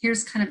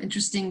here's kind of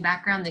interesting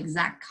background. The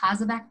exact cause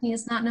of acne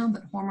is not known,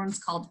 but hormones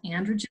called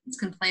androgens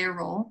can play a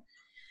role.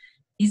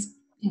 These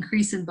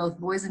increase in both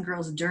boys and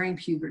girls during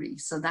puberty.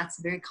 So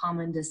that's very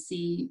common to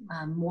see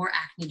more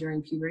acne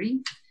during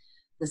puberty.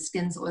 The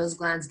skin's oils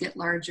glands get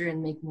larger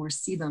and make more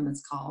sebum,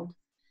 it's called.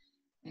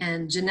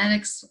 And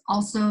genetics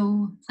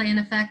also play an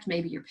effect.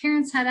 Maybe your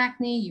parents had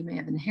acne. You may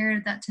have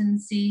inherited that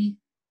tendency.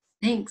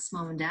 Thanks,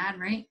 Mom and Dad,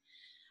 right?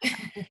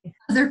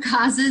 Other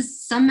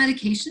causes, some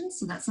medications.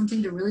 So that's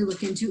something to really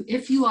look into.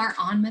 If you are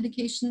on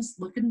medications,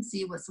 look and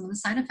see what some of the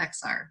side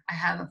effects are. I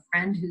have a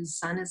friend whose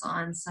son is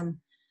on some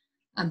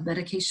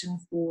medication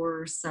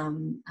for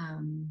some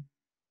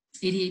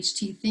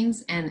ADHD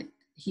things, and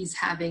he's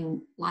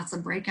having lots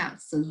of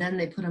breakouts. So then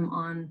they put him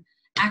on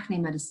acne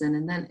medicine,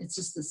 and then it's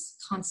just this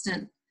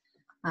constant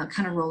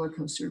kind of roller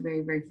coaster, very,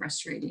 very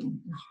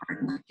frustrating and hard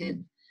on that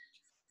kid.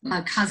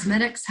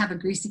 Cosmetics have a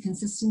greasy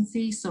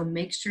consistency, so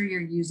make sure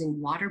you're using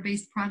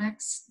water-based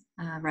products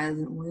rather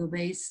than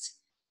oil-based.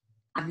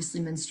 Obviously,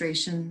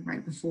 menstruation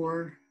right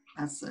before,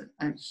 that's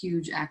a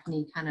huge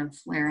acne kind of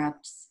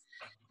flare-ups.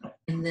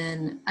 And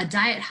then a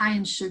diet high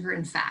in sugar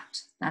and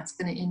fat, that's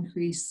going to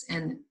increase.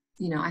 And,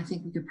 I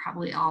think we could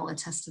probably all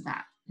attest to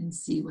that and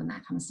see when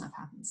that kind of stuff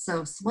happens.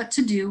 So what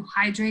to do: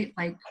 hydrate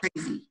like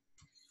crazy.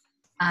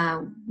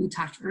 We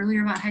talked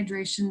earlier about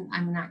hydration.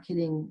 I'm not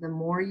kidding. The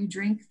more you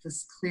drink, the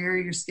clearer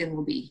your skin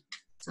will be.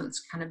 So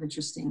it's kind of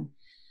interesting.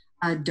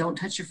 Don't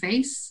touch your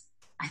face.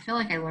 I feel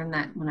like I learned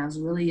that when I was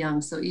really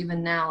young. So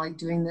even now, like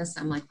doing this,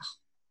 I'm like, oh.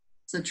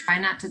 So try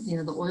not to,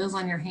 the oils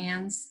on your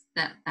hands,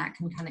 that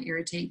can kind of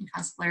irritate and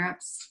cause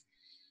flare-ups.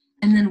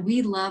 And then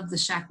we love the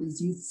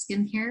Shaklee's Youth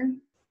Skincare.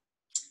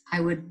 I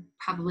would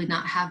probably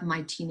not have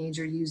my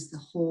teenager use the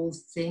whole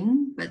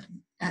thing, but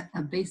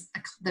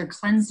their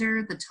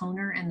cleanser, the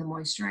toner, and the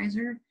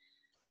moisturizer,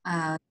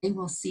 they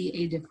will see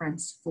a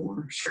difference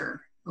for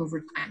sure.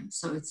 over time.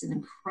 So it's an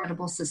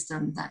incredible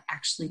system that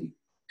actually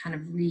kind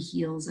of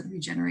reheals and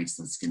regenerates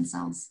those skin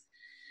cells.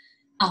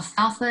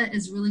 Alfalfa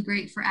is really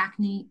great for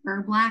acne.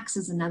 Herblax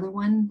is another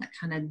one that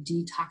kind of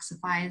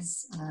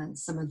detoxifies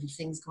some of the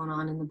things going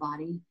on in the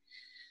body.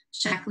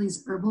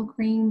 Shackley's herbal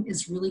cream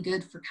is really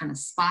good for kind of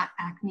spot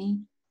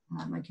acne.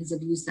 My kids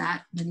have used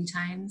that many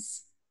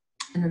times.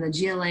 And then the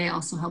GLA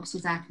also helps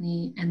with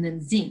acne. And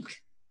then zinc.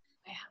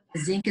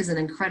 Zinc is an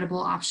incredible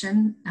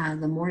option.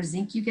 The more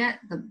zinc you get,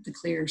 the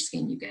clearer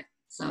skin you get.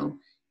 So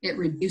it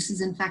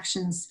reduces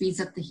infections, speeds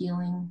up the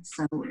healing.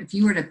 So if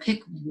you were to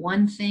pick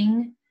one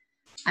thing,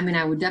 I mean,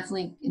 I would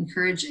definitely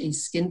encourage a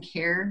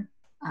skincare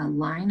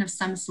line of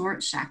some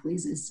sort.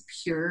 Shackley's is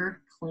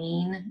pure,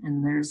 clean,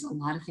 and there's a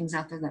lot of things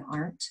out there that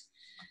aren't.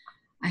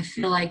 I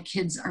feel like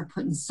kids are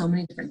putting so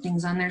many different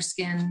things on their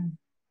skin,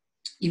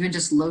 even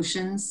just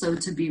lotions. So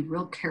to be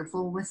real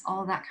careful with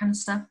all that kind of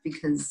stuff,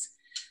 because,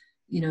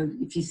 you know,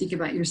 if you think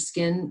about your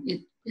skin,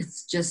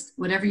 it's just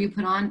whatever you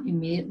put on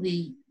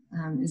immediately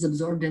is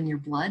absorbed in your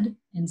blood.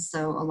 And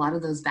so a lot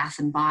of those Bath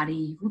and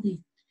Body,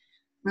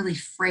 really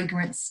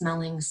fragrant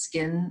smelling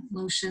skin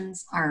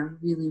lotions are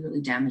really,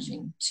 really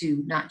damaging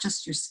to not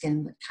just your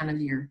skin, but kind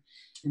of your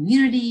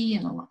immunity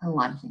and a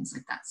lot of things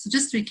like that. So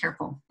just to be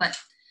careful, but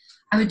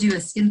I would do a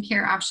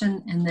skincare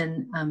option and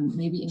then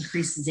maybe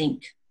increase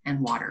zinc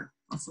and water,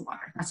 also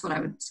water. That's what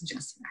I would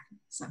suggest for acne.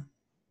 So.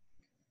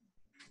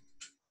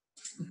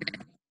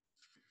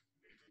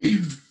 Okay.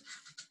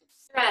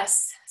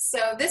 Stress.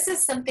 So this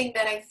is something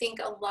that I think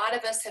a lot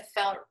of us have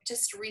felt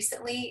just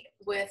recently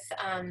with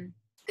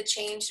the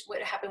change,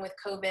 what happened with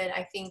COVID.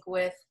 I think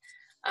with,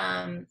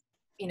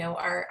 you know,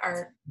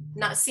 our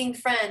not seeing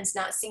friends,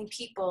 not seeing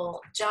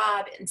people,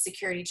 job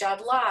insecurity, job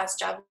loss,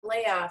 job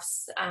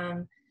layoffs.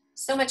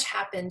 So much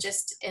happened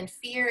just in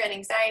fear and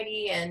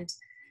anxiety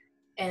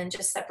and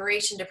just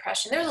separation,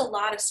 depression. There's a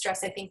lot of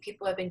stress I think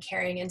people have been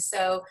carrying. And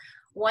so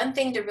one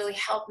thing to really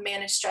help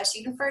manage stress,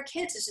 even for our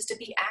kids, is just to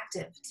be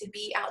active, to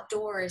be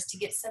outdoors, to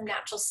get some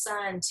natural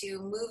sun, to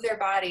move their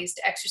bodies,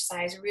 to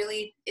exercise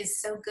really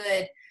is so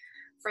good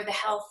for the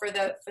health, for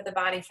the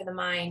body, for the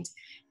mind.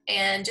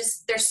 And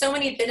just, there's so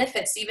many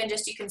benefits, even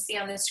just you can see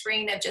on the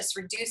screen of just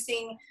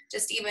reducing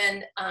just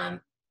even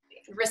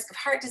risk of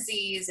heart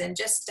disease and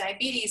just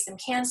diabetes and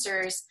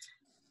cancers,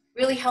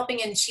 really helping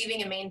in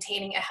achieving and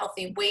maintaining a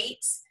healthy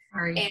weight.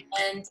 Sorry.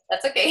 And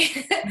that's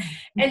okay.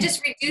 And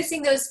just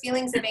reducing those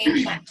feelings of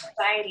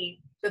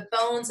anxiety, the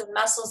bones, the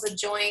muscles, the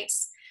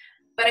joints.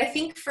 But I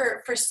think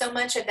for so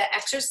much of the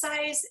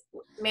exercise,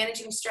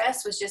 managing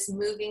stress was just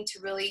moving to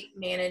really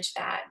manage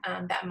that,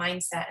 that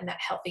mindset and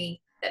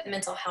that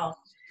mental health.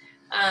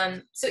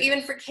 So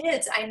even for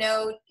kids, I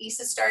know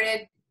Issa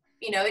started,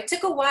 you know, it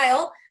took a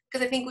while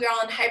because I think we were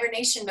all in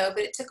hibernation mode,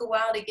 but it took a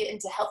while to get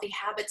into healthy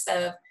habits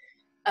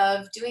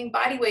of doing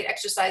body weight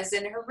exercises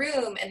in her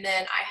room. And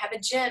then I have a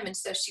gym. And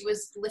so she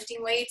was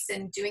lifting weights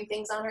and doing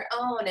things on her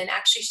own. And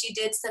actually she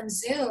did some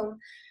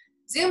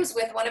Zooms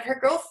with one of her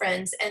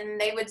girlfriends,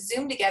 and they would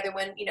Zoom together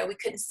when, you know, we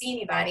couldn't see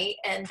anybody,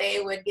 and they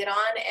would get on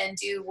and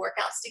do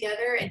workouts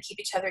together and keep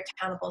each other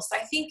accountable. So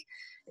I think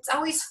it's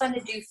always fun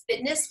to do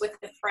fitness with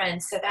a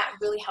friend. So that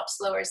really helps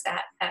lowers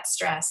that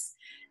stress.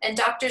 And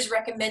doctors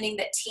recommending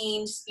that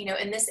teens, you know,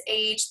 in this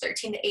age,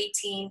 13 to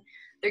 18,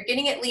 they're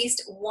getting at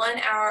least 1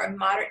 hour of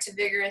moderate to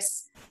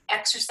vigorous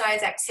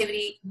exercise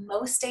activity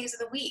most days of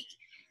the week.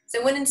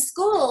 So when in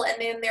school and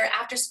then their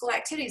after school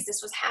activities,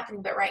 this was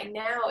happening, but right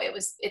now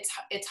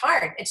it's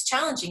hard, it's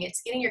challenging.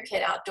 It's getting your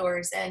kid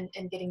outdoors and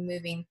getting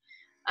moving.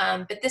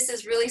 But this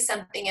is really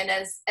something, and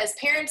as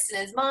parents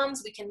and as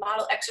moms, we can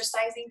model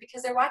exercising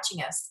because they're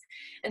watching us.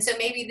 And so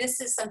maybe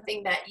this is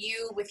something that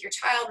you, with your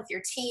child, with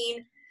your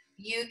teen,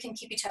 you can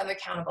keep each other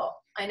accountable.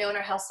 I know in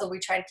our household, we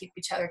try to keep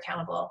each other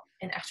accountable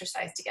and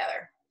exercise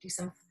together, do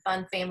some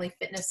fun family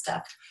fitness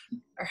stuff,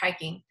 or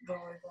hiking,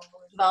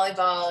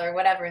 volleyball or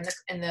whatever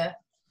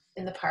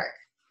in the park,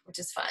 which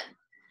is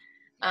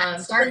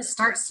fun.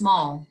 Start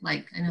small,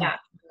 like I know, yeah.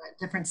 At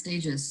different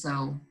stages.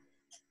 So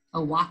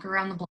a walk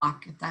around the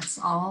block, if that's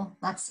all,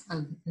 that's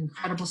an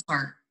incredible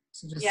start.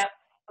 So just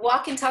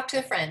walk and talk to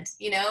a friend,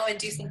 you know, and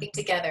do something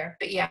together.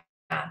 But yeah,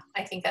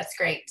 I think that's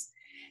great.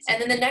 And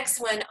then the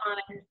next one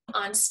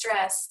on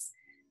stress,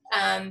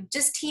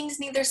 just teens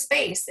need their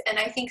space. And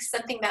I think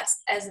something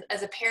that's,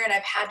 as a parent,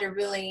 I've had to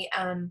really,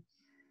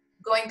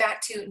 going back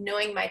to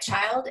knowing my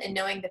child and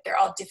knowing that they're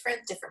all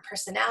different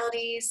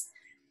personalities,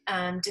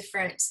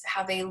 different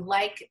how they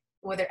like,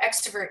 whether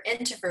extrovert,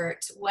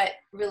 introvert, what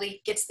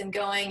really gets them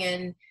going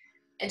and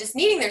just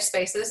needing their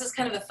space. So this is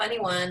kind of a funny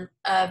one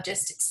of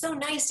just, it's so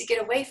nice to get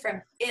away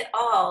from it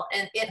all.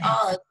 And it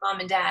all is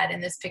mom and dad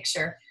in this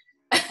picture.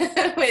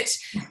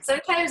 Which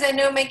sometimes I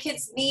know my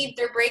kids need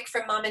their break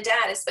from mom and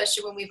dad,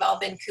 especially when we've all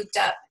been cooped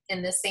up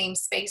in the same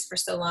space for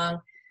so long.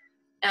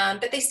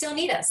 But they still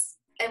need us,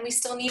 and we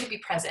still need to be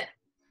present.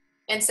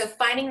 And so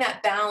finding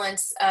that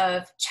balance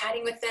of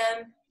chatting with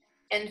them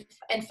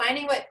and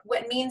finding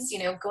what means, you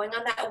know, going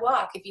on that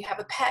walk. If you have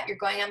a pet, you're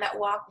going on that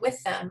walk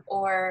with them,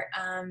 or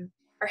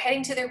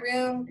heading to their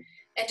room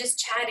and just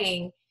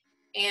chatting.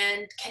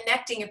 and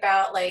connecting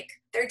about like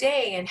their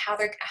day and how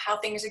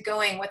things are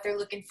going, what they're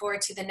looking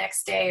forward to the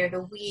next day or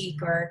the week,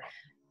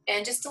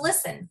 and just to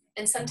listen.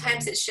 And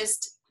sometimes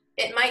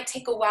it might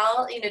take a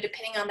while,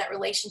 depending on that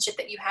relationship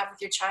that you have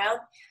with your child,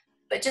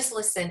 but just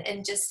listen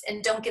and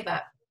don't give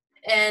up.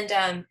 And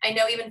I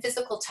know even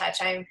physical touch,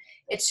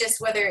 it's just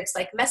whether it's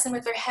like messing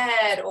with their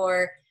head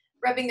or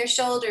rubbing their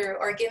shoulder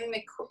or giving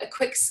them a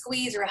quick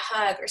squeeze or a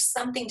hug or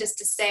something, just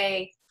to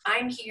say,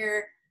 I'm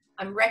here,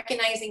 I'm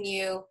recognizing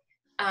you.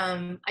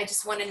 I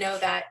just want you to know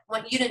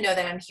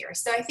that I'm here.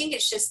 So I think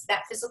it's just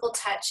that physical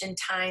touch and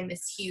time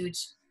is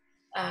huge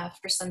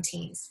for some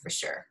teens, for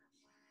sure.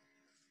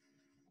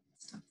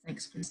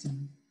 Thanks,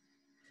 Kristen.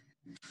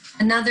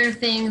 Another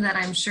thing that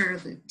I'm sure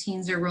the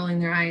teens are rolling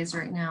their eyes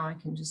right now, I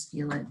can just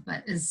feel it,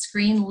 but is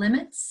screen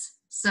limits.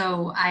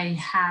 So I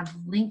have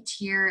linked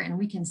here, and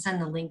we can send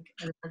the link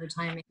at another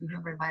time. Maybe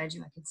whoever invited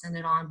you, I can send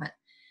it on, but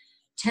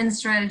 10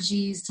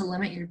 strategies to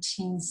limit your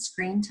teen's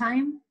screen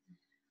time.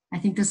 I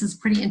think this is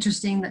pretty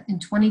interesting that in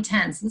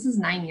 2010, so this is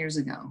 9 years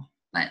ago,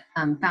 but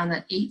found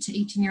that 8 to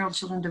 18-year-old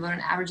children devote an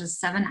average of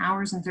 7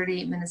 hours and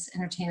 38 minutes to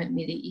entertainment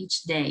media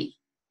each day.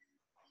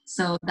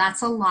 So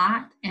that's a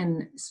lot,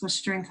 and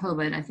especially during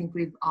COVID, I think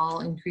we've all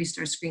increased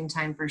our screen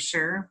time for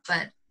sure,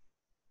 but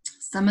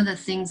some of the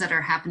things that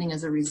are happening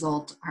as a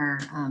result are,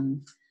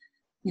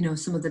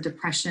 some of the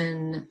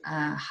depression,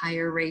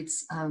 higher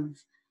rates of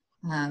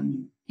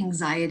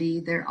anxiety,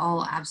 they're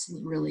all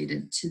absolutely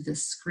related to the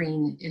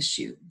screen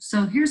issue.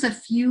 So here's a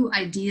few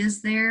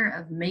ideas there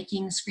of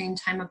making screen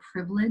time a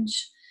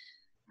privilege.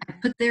 I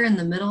put there in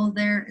the middle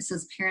there, it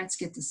says parents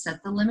get to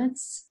set the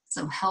limits.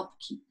 So help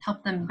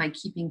them by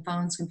keeping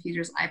phones,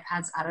 computers,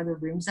 iPads out of their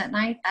rooms at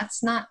night.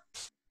 That's not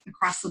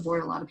across the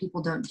board. A lot of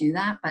people don't do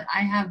that, but I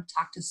have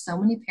talked to so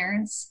many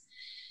parents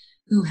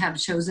who have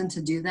chosen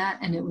to do that.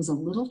 And it was a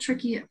little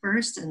tricky at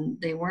first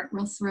and they weren't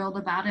real thrilled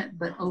about it.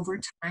 But over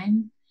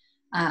time,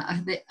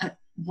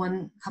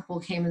 one couple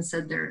came and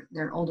said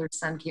their older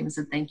son came and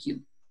said, thank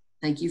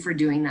you for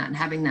doing that and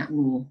having that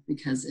rule,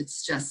 because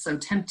it's just so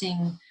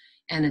tempting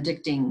and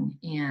addicting,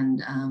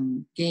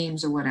 and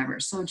games or whatever.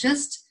 So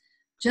just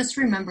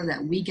remember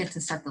that we get to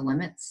set the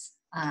limits.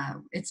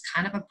 It's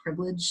kind of a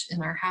privilege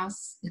in our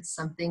house.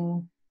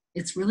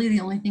 It's really the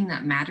only thing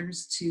that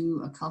matters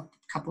to a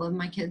couple of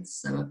my kids.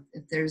 So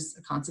if there's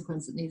a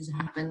consequence that needs to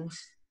happen,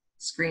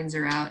 screens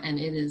are out, and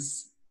it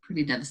is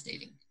pretty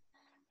devastating.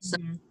 So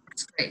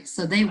it's great.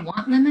 So they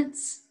want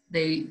limits.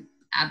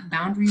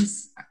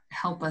 Boundaries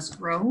help us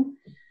grow.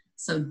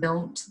 So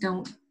don't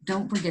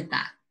forget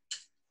that.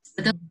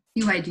 But those are a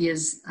few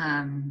ideas,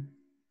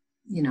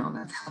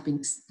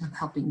 of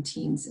helping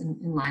teens in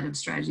light of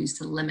strategies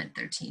to limit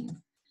their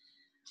teen.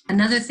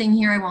 Another thing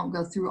here, I won't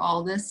go through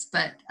all this,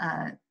 but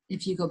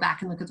if you go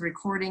back and look at the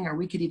recording, or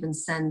we could even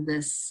send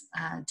this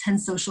 10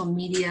 social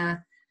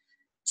media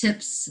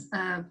tips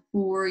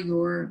for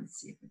your,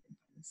 let's see if we can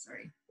find this,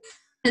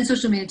 10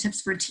 social media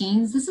tips for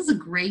teens. This is a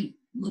great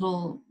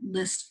little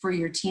list for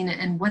your teen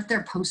and what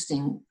they're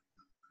posting.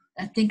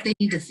 I think they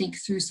need to think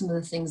through some of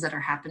the things that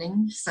are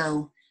happening.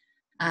 So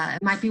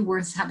it might be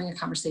worth having a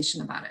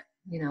conversation about it.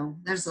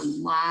 There's a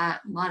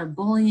lot of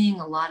bullying,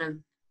 a lot of,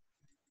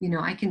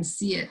 I can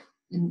see it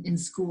in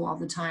school all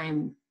the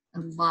time. A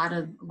lot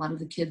of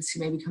the kids who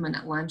maybe come in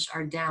at lunch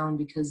are down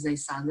because they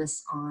saw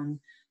this on,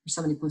 or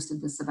somebody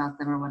posted this about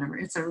them or whatever.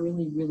 It's a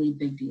really, really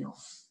big deal.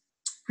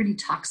 Pretty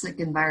toxic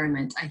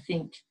environment. I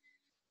think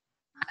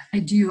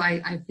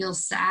I feel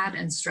sad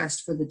and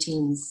stressed for the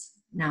teens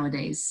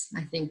nowadays.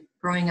 I think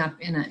growing up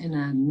in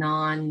a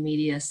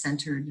non-media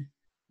centered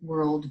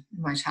world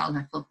in my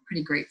childhood, I feel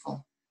pretty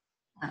grateful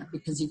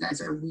because you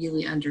guys are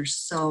really under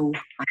so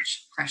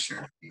much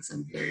pressure. It's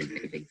a very,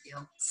 very big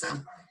deal. So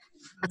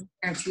as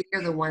parents, we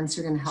are the ones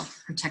who are going to help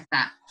protect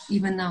that,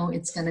 even though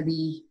it's going to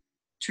be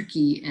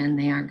tricky and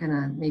they aren't going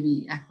to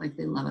maybe act like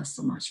they love us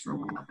so much for a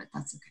while, but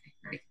that's okay,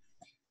 right?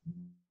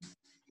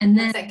 And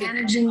then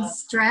managing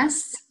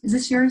stress. Is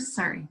this yours?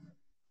 Sorry.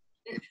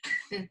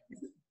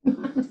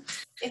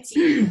 It's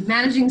you.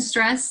 Managing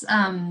stress.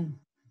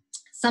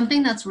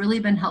 Something that's really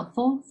been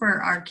helpful for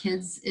our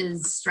kids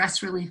is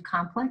Stress Relief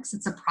Complex.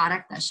 It's a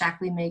product that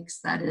Shackley makes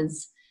that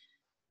is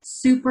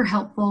super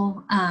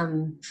helpful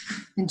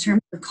in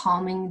terms of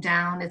calming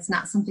down. It's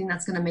not something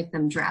that's going to make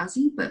them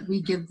drowsy, but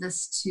we give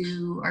this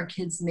to our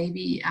kids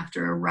maybe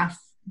after a rough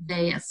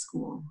day at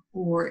school,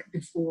 or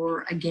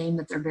before a game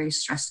that they're very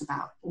stressed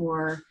about,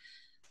 or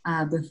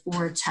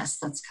before a test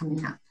that's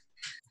coming up.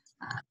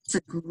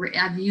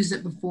 I've used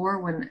it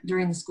before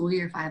during the school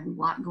year. If I have a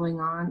lot going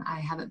on, I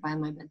have it by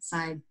my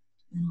bedside,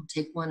 and I'll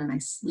take one and I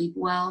sleep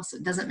well. So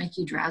it doesn't make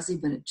you drowsy,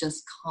 but it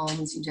just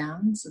calms you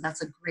down. So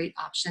that's a great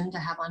option to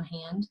have on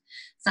hand.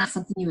 It's not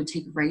something you would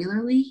take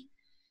regularly.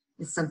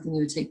 It's something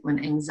you would take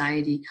when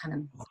anxiety kind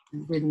of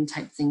ridden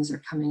type things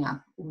are coming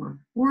up, or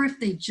if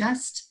they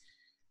just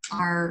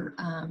are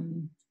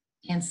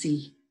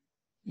antsy,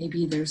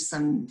 maybe there's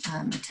some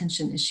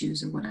attention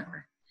issues or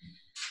whatever.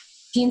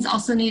 Teens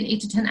also need 8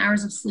 to 10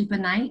 hours of sleep a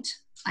night.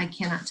 I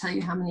cannot tell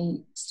you how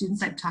many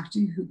students I've talked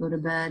to who go to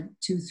bed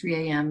 2,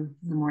 3 a.m.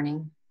 in the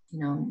morning.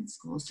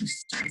 schools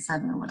just start at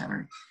 7 or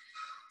whatever.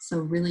 So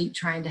really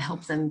trying to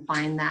help them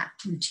find that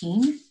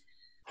routine.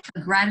 A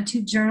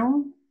gratitude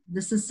journal.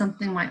 This is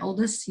something my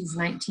oldest, he's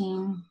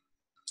 19.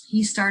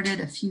 He started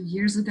a few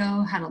years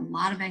ago, had a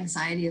lot of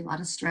anxiety, a lot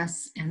of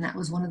stress, and that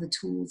was one of the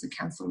tools a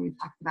counselor we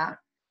talked about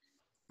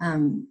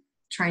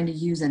trying to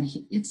use, and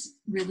it's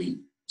really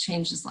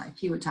changed his life.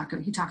 He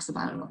talks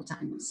about it all the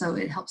time. So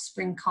it helps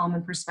bring calm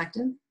and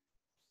perspective.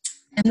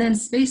 And then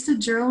space to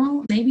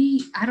journal.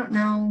 Maybe, I don't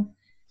know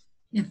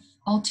if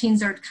all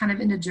teens are kind of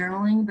into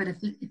journaling, but if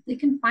they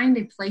can find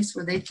a place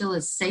where they feel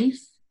is safe,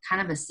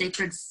 kind of a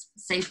sacred,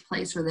 safe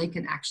place where they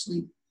can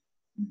actually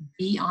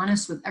be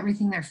honest with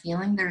everything they're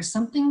feeling. There's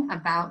something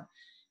about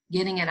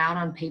getting it out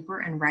on paper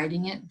and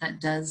writing it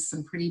that does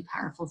some pretty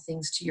powerful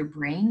things to your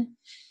brain.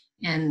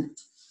 And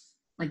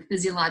like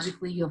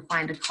physiologically, you'll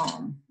find a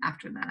calm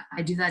after that.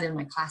 I do that in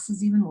my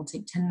classes even. We'll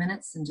take 10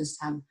 minutes and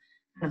just have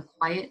kind of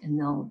quiet, and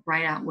they'll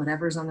write out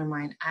whatever's on their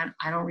mind.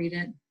 I don't read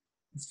it.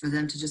 It's for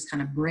them to just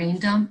kind of brain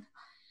dump,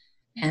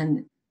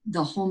 and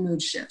the whole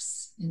mood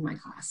shifts in my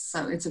class.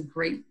 So it's a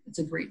great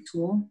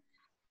tool.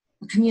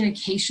 A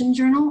communication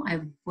journal.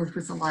 I've worked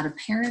with a lot of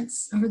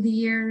parents over the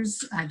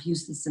years. I've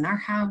used this in our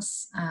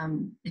house.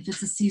 If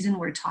it's a season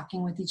where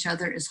talking with each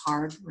other is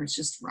hard, where it's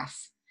just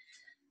rough,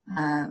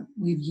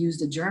 we've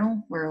used a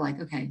journal where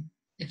okay,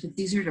 if it's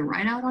easier to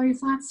write out all your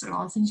thoughts or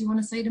all the things you want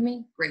to say to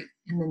me, great.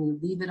 And then you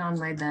leave it on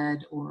my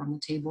bed or on the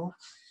table,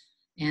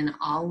 and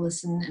I'll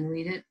listen and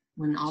read it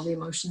when all the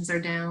emotions are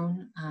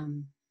down. I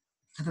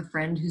have a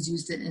friend who's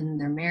used it in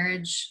their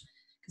marriage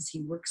because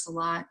he works a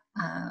lot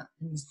and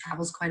he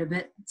travels quite a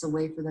bit. It's a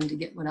way for them to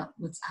get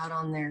what's out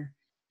of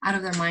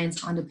their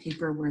minds onto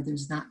paper where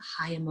there's not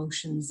high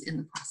emotions in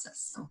the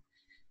process. So,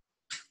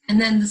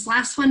 and then this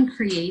last one,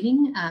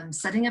 creating,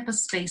 setting up a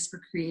space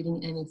for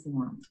creating any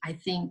form. I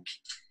think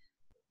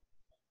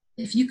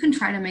if you can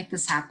try to make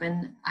this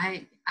happen,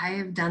 I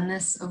have done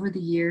this over the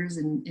years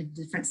in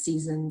different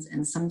seasons,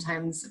 and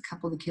sometimes a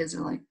couple of the kids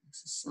are like,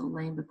 this is so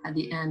lame, but at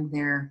the end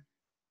they're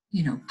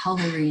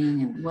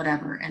coloring and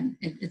whatever. And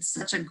it's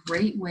such a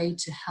great way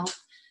to help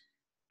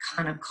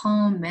kind of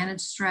calm, manage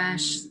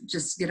stress,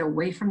 just get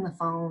away from the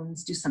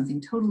phones, do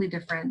something totally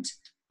different,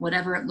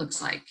 whatever it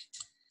looks like.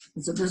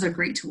 And so those are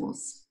great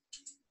tools.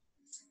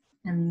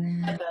 And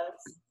then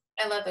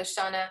I love those,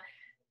 Shauna.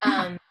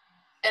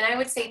 And I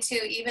would say too,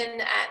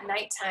 even at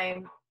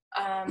nighttime,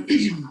 I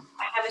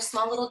have a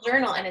small little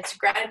journal, and it's a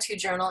gratitude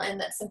journal. And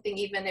that's something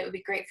even it would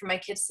be great for my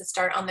kids to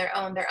start on their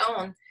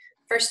own.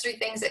 First 3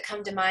 things that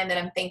come to mind that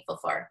I'm thankful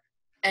for.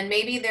 And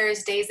maybe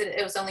there's days that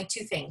it was only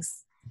 2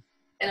 things.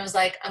 And it was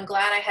like, I'm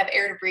glad I have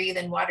air to breathe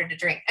and water to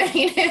drink. But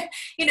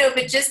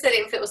just that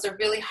if it was a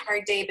really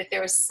hard day, but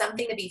there was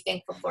something to be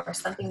thankful for,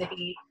 something to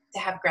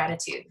have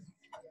gratitude,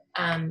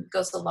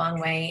 goes a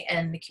long way.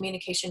 And the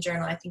communication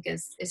journal, I think,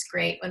 is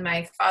great. When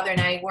my father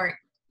and I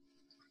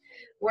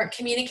weren't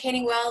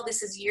communicating well,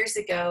 this is years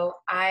ago,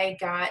 I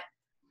got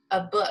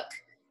a book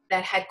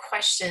that had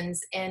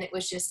questions, and it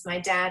was just my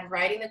dad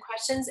writing the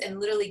questions and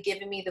literally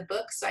giving me the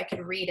book so I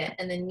could read it,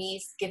 and then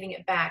me giving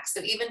it back.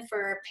 So even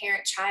for a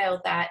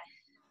parent-child, that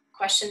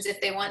questions, if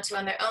they want to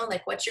on their own,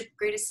 like, what's your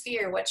greatest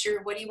fear? What do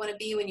you want to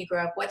be when you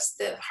grow up? What's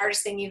the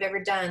hardest thing you've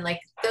ever done? Like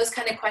those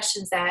kind of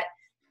questions that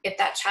if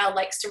that child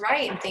likes to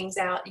write and things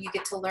out, you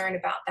get to learn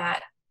about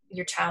that,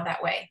 your child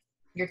that way,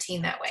 your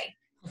teen that way.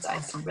 So I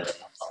think really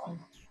helpful.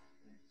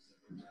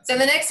 So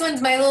the next one's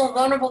my little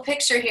vulnerable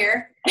picture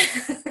here.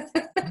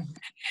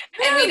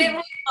 And we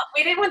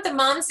didn't want the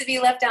moms to be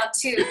left out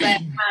too,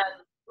 but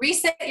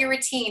reset your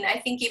routine. I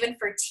think even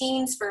for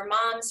teens, for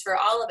moms, for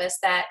all of us,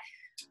 that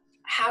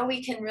how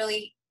we can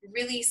really,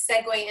 really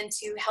segue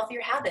into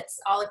healthier habits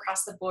all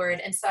across the board.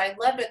 And so I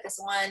loved what this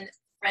one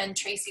friend,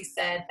 Tracy,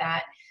 said,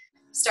 that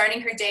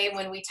starting her day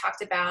when we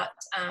talked about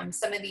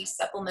some of these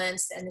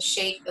supplements and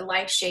the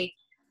life shake,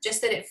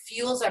 just that it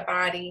fuels our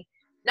body.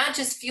 Not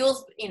just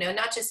fills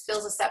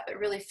us up, but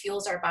really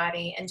fuels our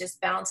body and just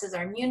balances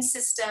our immune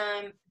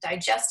system,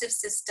 digestive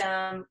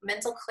system,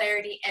 mental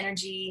clarity,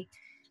 energy.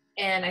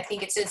 And I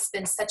think it's just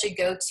been such a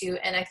go-to.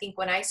 And I think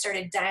when I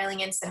started dialing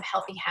in some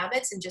healthy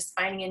habits and just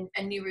finding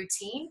a new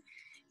routine,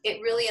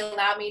 it really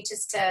allowed me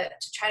just to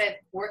try to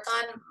work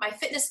on my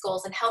fitness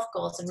goals and health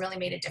goals, and really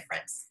made a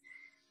difference.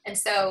 And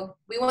so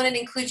we wanted to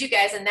include you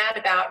guys in that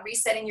about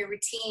resetting your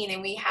routine.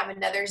 And we have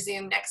another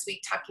Zoom next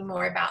week talking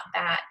more about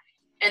that.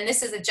 And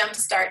this is a jump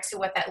start to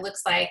what that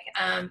looks like,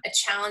 a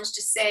challenge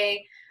to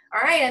say,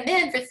 all right, I'm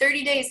in for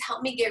 30 days.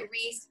 Help me get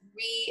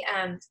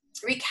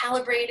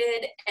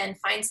recalibrated and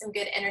find some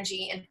good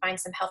energy and find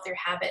some healthier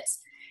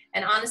habits.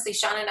 And honestly,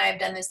 Shauna and I have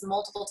done this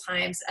multiple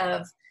times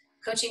of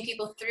coaching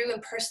people through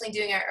and personally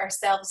doing it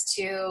ourselves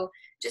to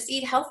just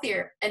eat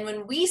healthier. And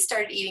when we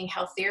started eating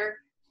healthier,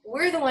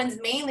 we're the ones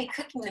mainly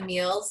cooking the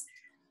meals,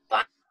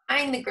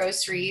 buying the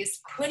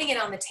groceries, putting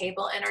it on the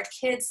table, and our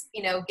kids,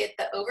 get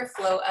the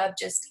overflow of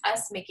just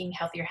us making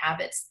healthier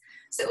habits.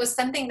 So it was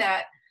something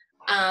that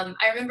I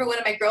remember one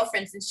of my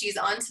girlfriends, and she's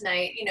on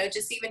tonight,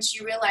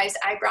 she realized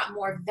I brought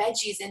more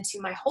veggies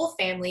into my whole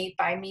family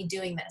by me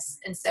doing this.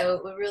 And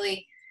so it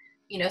really,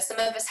 some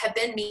of us have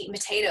been meat and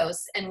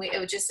potatoes, and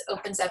it just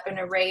opens up an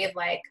array of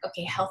like,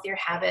 okay, healthier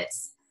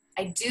habits.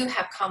 I do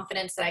have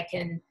confidence that I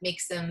can make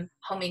some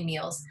homemade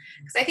meals.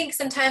 Because I think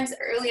sometimes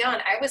early on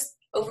I was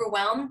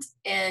overwhelmed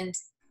and,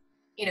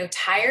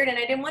 tired, and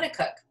I didn't want to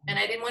cook, and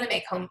I didn't want to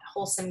make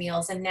wholesome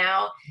meals. And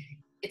now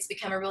it's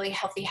become a really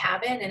healthy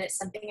habit, and it's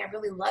something I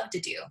really love to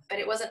do, but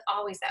it wasn't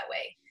always that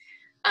way.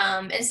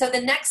 And so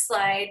the next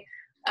slide,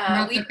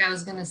 Real quick, I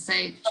was going to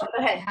say, go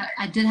ahead.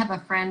 I did have a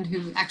friend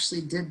who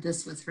actually did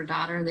this with her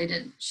daughter.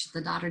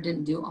 The daughter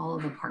didn't do all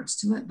of the parts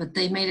to it, but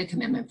they made a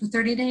commitment for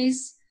 30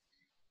 days.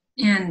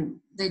 And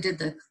they did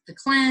the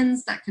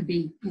cleanse. That could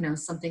be,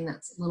 something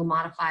that's a little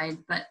modified,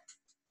 but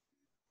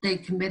they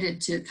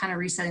committed to kind of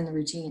resetting the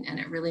routine, and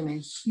it really made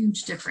a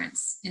huge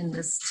difference in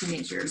this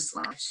teenager's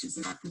life. She's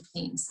about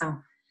 15. So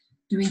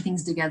doing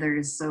things together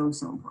is so,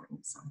 so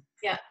important. So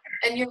yeah.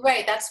 And you're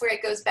right. That's where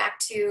it goes back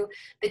to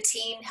the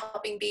team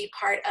helping be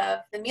part of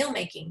the meal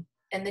making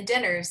and the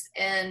dinners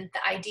and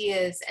the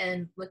ideas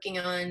and looking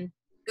on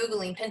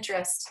Googling,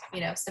 Pinterest,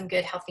 some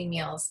good healthy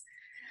meals.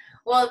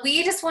 Well,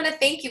 we just want to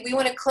thank you. We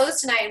want to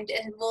close tonight,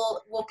 and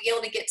we'll be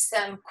able to get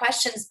some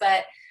questions,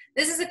 but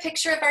this is a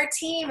picture of our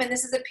team, and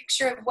this is a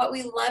picture of what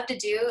we love to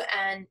do.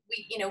 And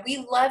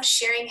we love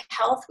sharing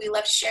health. We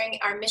love sharing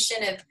our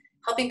mission of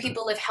helping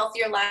people live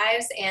healthier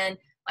lives. And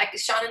like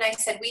Sean and I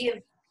said,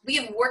 we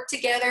have worked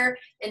together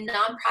in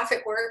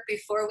nonprofit work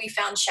before we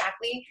found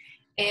Shackley,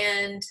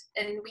 and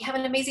we have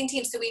an amazing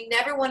team. So we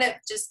never want to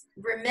just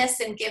remiss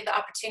and give the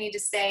opportunity to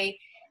say,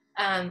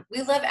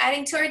 we love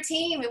adding to our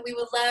team, and we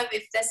would love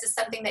if this is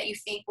something that you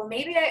think, well,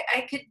 maybe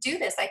I could do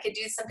this. I could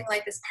do something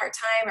like this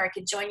part-time, or I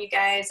could join you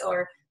guys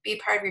or be a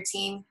part of your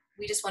team.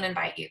 We just want to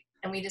invite you.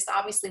 And we just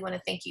obviously want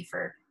to thank you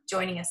for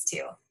joining us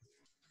too.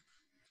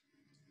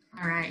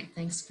 all right.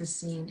 Thanks,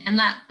 Christine. And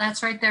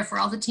that's right there for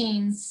all the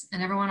teens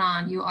and everyone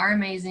on. You are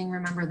amazing.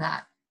 Remember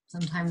that.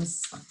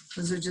 Sometimes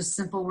those are just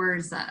simple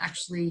words that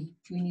actually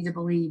we need to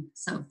believe.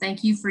 So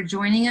thank you for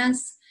joining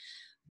us.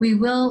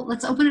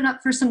 Let's open it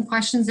up for some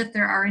questions if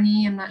there are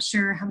any. I'm not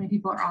sure how many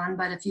people are on,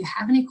 but if you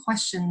have any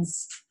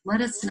questions,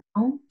 let us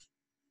know.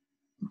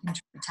 We can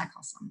try to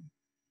tackle some.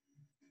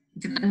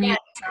 You can unmute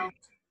yourself.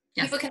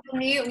 Yes. People can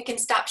unmute, and we can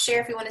stop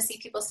share if we want to see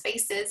people's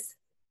faces.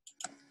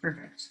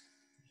 Perfect.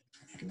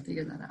 I can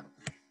figure that out.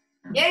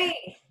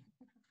 Yay!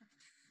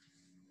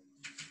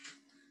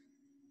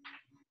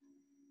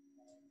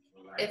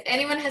 If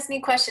anyone has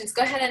any questions,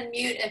 go ahead and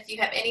mute if you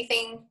have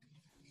anything.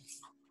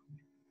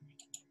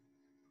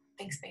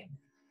 Thanks, babe.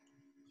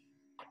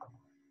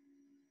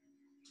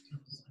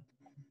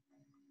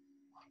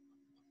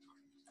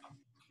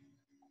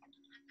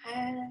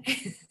 Hi.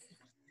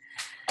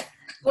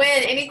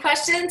 Gwen, any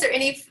questions or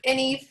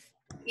any,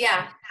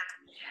 yeah.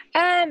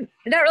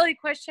 Not really a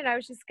question. I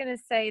was just going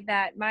to say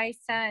that my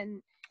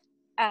son,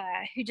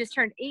 who just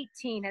turned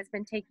 18, has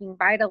been taking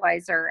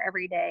Vitalizer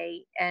every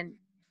day, and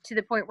to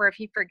the point where if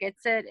he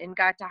forgets it and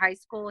got to high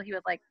school, he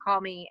would like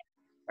call me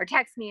or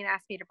text me and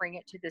ask me to bring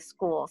it to the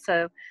school.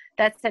 So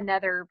that's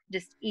another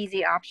just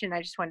easy option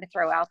I just wanted to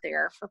throw out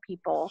there for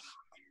people,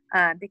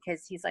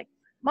 because he's like,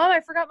 Mom,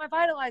 I forgot my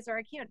Vitalizer.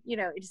 I can't,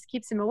 it just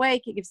keeps him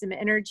awake. It gives him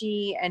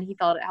energy, and he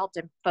felt it helped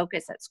him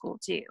focus at school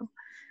too.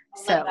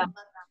 So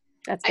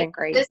that's been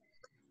great.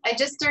 I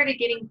just started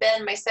getting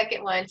Ben, my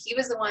second one. He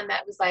was the one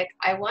that was like,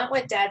 I want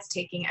what Dad's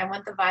taking. I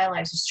want the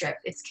Vitalizer strip.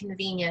 It's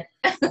convenient.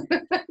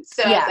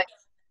 So I was like,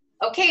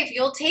 okay, if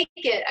you'll take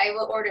it, I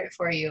will order it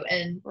for you.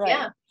 And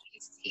yeah,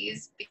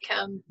 he's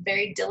become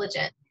very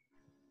diligent.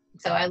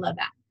 So I love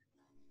that.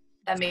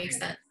 That makes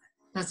sense.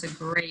 That's a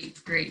great,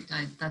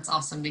 that's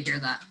awesome to hear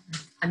that.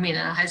 I mean,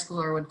 a high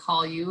schooler would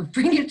call you and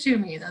bring it to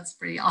me. That's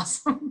pretty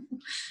awesome.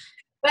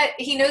 But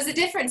he knows the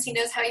difference. He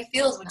knows how he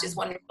feels, which is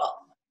wonderful.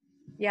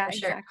 Yeah, for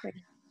sure. Exactly.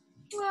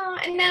 Well,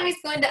 and now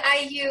he's going to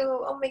IU.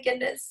 Oh my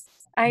goodness.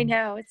 I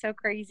know, it's so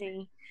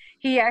crazy.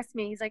 He asked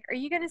me, he's like, are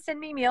you going to send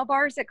me meal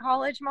bars at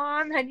college,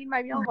 Mom? I need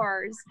my meal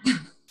bars.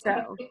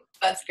 So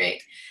that's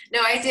great.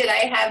 No, I did.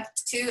 I have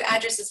 2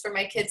 addresses for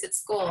my kids at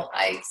school.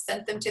 I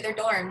sent them to their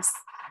dorms,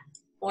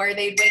 or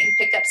they'd wait and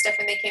pick up stuff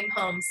when they came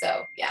home.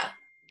 So yeah.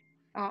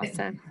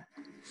 Awesome.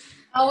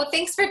 Oh, well,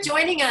 thanks for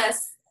joining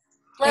us.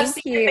 Love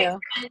Thank you.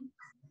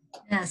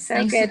 Yes, So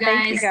thanks, good. you guys.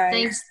 Thank you guys.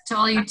 Thanks to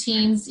all you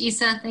teams.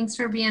 Isa, thanks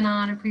for being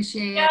on.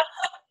 Appreciate it.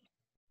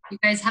 You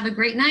guys have a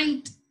great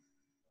night.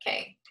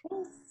 Okay.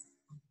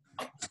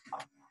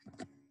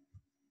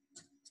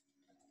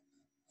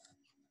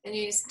 And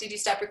did you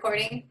stop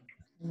recording?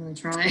 I'm gonna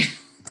try.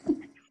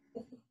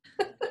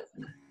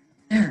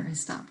 There, I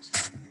stopped.